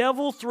 when the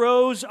devil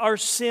throws our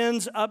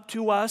sins up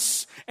to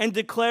us and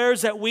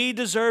declares that we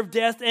deserve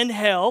death and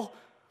hell,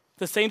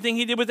 the same thing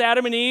he did with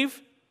Adam and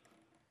Eve,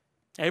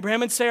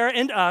 Abraham and Sarah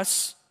and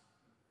us,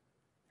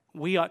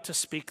 we ought to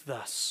speak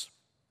thus.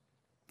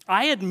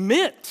 I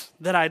admit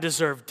that I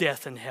deserve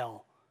death and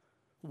hell.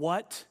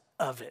 What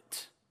of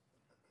it?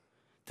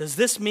 Does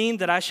this mean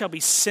that I shall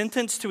be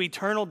sentenced to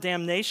eternal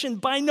damnation?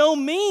 By no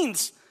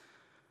means.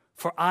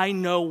 For I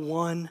know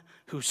one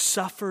who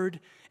suffered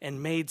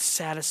and made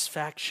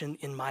satisfaction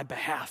in my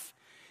behalf.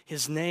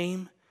 His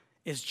name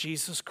is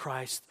Jesus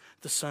Christ,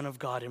 the Son of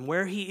God. And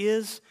where he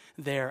is,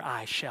 there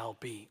I shall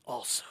be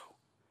also.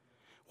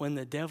 When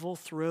the devil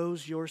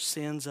throws your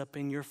sins up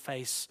in your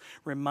face,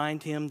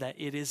 remind him that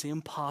it is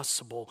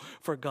impossible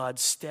for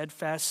God's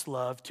steadfast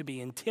love to be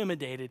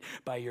intimidated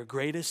by your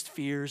greatest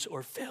fears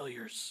or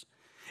failures.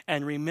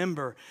 And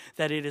remember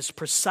that it is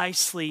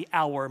precisely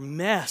our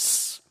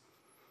mess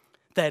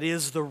that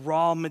is the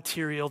raw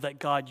material that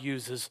God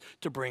uses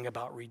to bring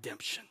about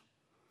redemption.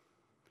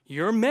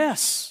 Your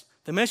mess,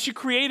 the mess you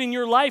create in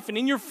your life and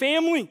in your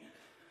family,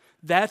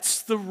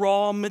 that's the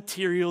raw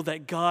material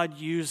that God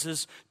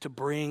uses to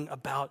bring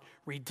about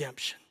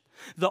redemption.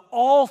 The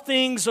all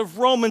things of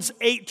Romans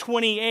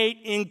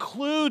 8:28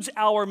 includes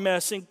our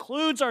mess,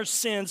 includes our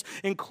sins,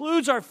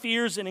 includes our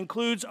fears, and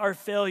includes our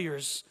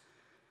failures.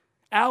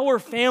 Our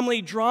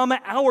family drama,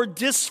 our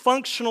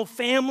dysfunctional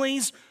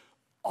families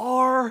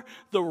are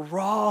the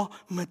raw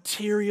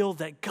material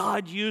that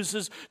God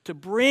uses to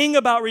bring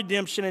about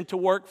redemption and to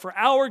work for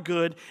our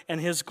good and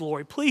His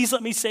glory. Please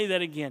let me say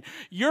that again.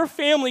 Your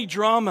family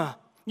drama,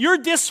 your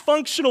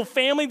dysfunctional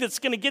family that's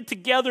going to get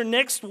together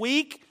next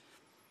week,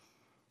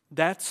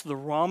 that's the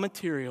raw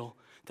material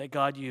that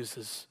God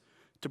uses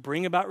to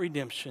bring about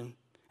redemption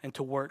and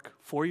to work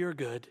for your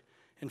good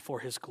and for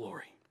His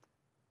glory.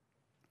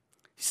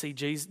 You see,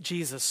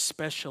 Jesus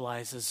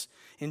specializes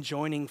in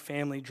joining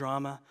family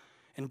drama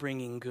and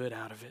bringing good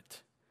out of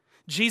it.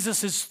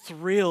 Jesus is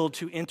thrilled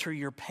to enter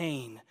your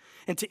pain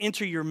and to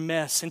enter your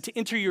mess and to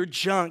enter your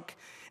junk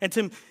and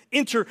to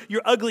enter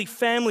your ugly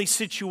family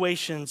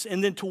situations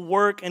and then to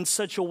work in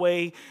such a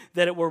way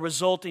that it will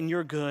result in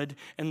your good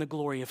and the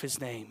glory of His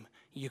name.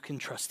 You can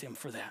trust Him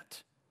for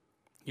that.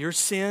 Your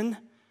sin,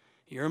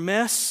 your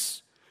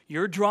mess,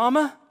 your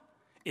drama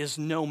is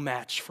no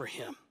match for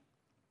Him.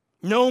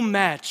 No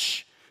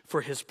match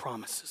for His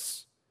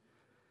promises.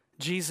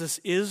 Jesus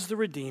is the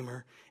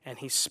Redeemer, and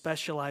He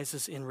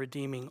specializes in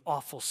redeeming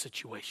awful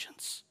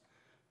situations.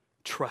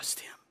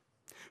 Trust Him.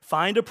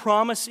 Find a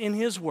promise in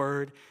His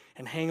Word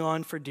and hang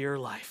on for dear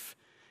life,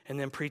 and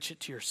then preach it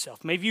to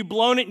yourself. Maybe you've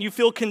blown it and you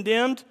feel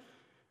condemned.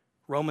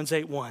 Romans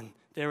 8:1.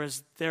 There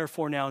is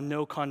therefore now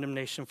no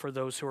condemnation for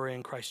those who are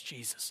in Christ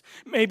Jesus.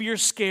 Maybe you're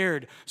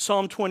scared.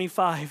 Psalm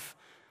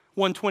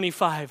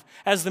 125.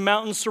 As the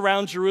mountains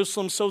surround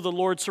Jerusalem, so the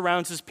Lord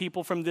surrounds His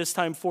people from this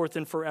time forth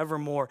and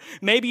forevermore.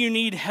 Maybe you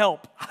need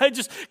help. I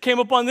just came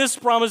upon this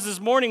promise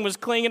this morning, was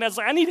clinging. I was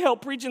like, I need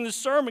help preaching this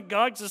sermon,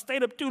 God, because I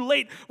stayed up too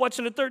late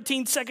watching a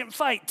 13-second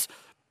fight.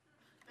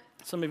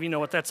 Some of you know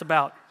what that's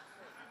about.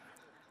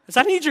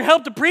 I need your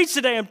help to preach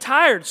today. I'm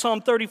tired. Psalm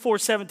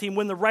 34:17.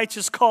 When the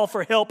righteous call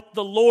for help,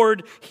 the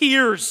Lord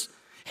hears.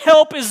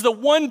 Help is the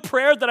one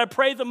prayer that I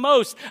pray the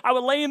most. I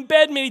would lay in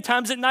bed many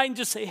times at night and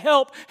just say,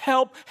 help,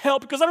 help,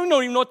 help, because I don't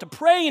even know what to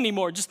pray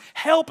anymore. Just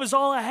help is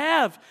all I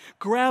have.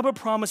 Grab a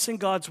promise in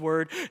God's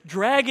Word,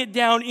 drag it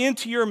down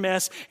into your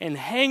mess, and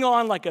hang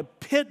on like a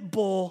pit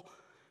bull,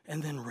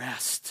 and then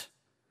rest.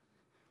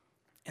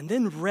 And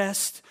then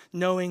rest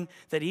knowing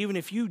that even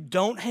if you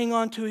don't hang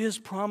on to His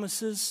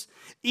promises,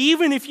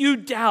 even if you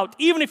doubt,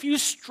 even if you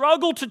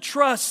struggle to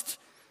trust,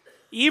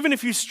 even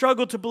if you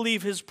struggle to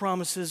believe His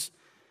promises,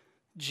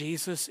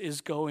 Jesus is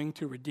going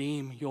to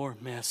redeem your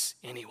mess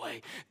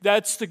anyway.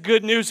 That's the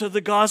good news of the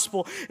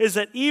gospel, is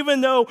that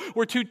even though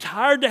we're too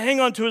tired to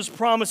hang on to His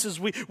promises,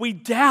 we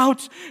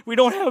doubt, we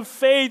don't have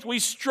faith, we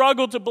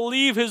struggle to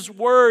believe His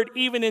word,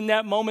 even in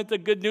that moment, the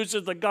good news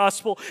of the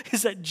gospel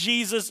is that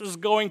Jesus is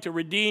going to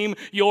redeem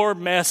your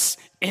mess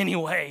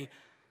anyway.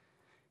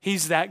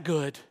 He's that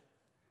good.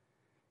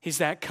 He's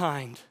that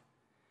kind.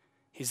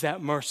 He's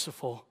that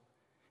merciful.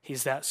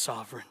 He's that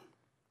sovereign.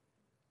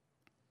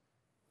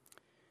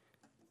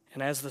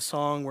 And as the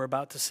song we're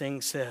about to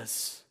sing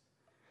says,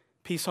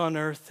 peace on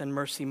earth and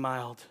mercy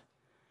mild,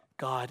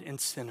 God and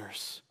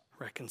sinners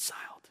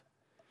reconciled.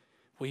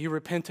 Will you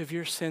repent of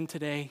your sin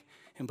today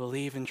and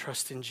believe and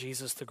trust in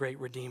Jesus, the great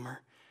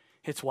Redeemer?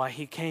 It's why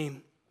He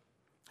came.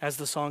 As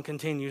the song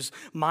continues,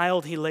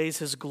 mild He lays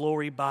His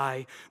glory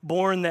by,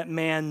 born that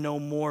man no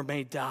more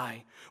may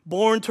die,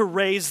 born to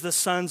raise the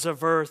sons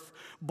of earth,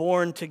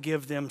 born to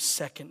give them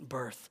second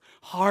birth.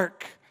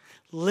 Hark,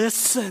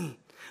 listen.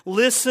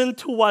 Listen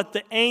to what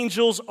the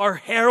angels are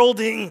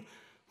heralding.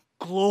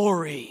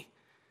 Glory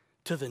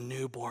to the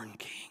newborn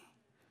King.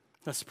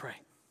 Let's pray.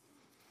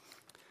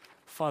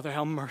 Father,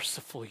 how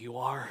merciful You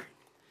are.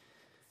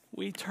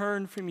 We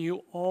turn from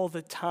You all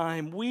the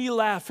time. We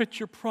laugh at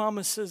Your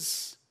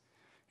promises,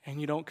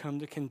 and You don't come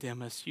to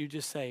condemn us. You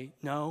just say,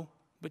 no,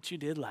 but You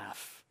did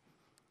laugh.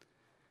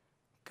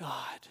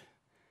 God,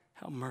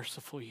 how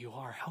merciful You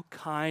are. How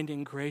kind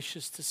and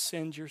gracious to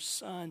send Your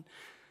Son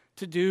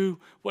to do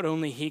what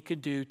only He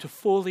could do, to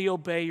fully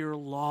obey Your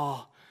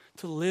law,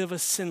 to live a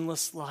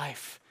sinless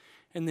life,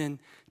 and then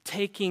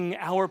taking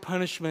our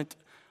punishment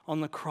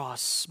on the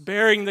cross,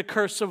 bearing the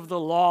curse of the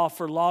law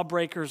for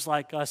lawbreakers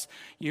like us.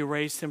 You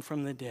raised Him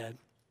from the dead.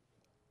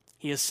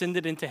 He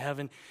ascended into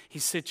heaven. He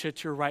sits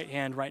at Your right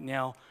hand right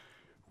now,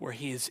 where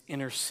He is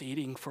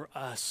interceding for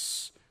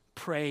us,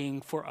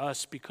 praying for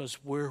us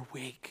because we're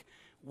weak.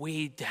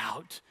 We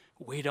doubt.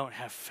 We don't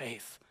have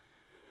faith.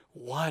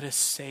 What a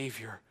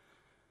Savior.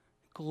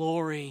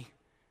 Glory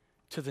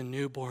to the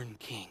newborn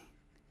King,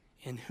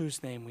 in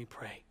whose name we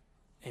pray.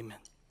 Amen.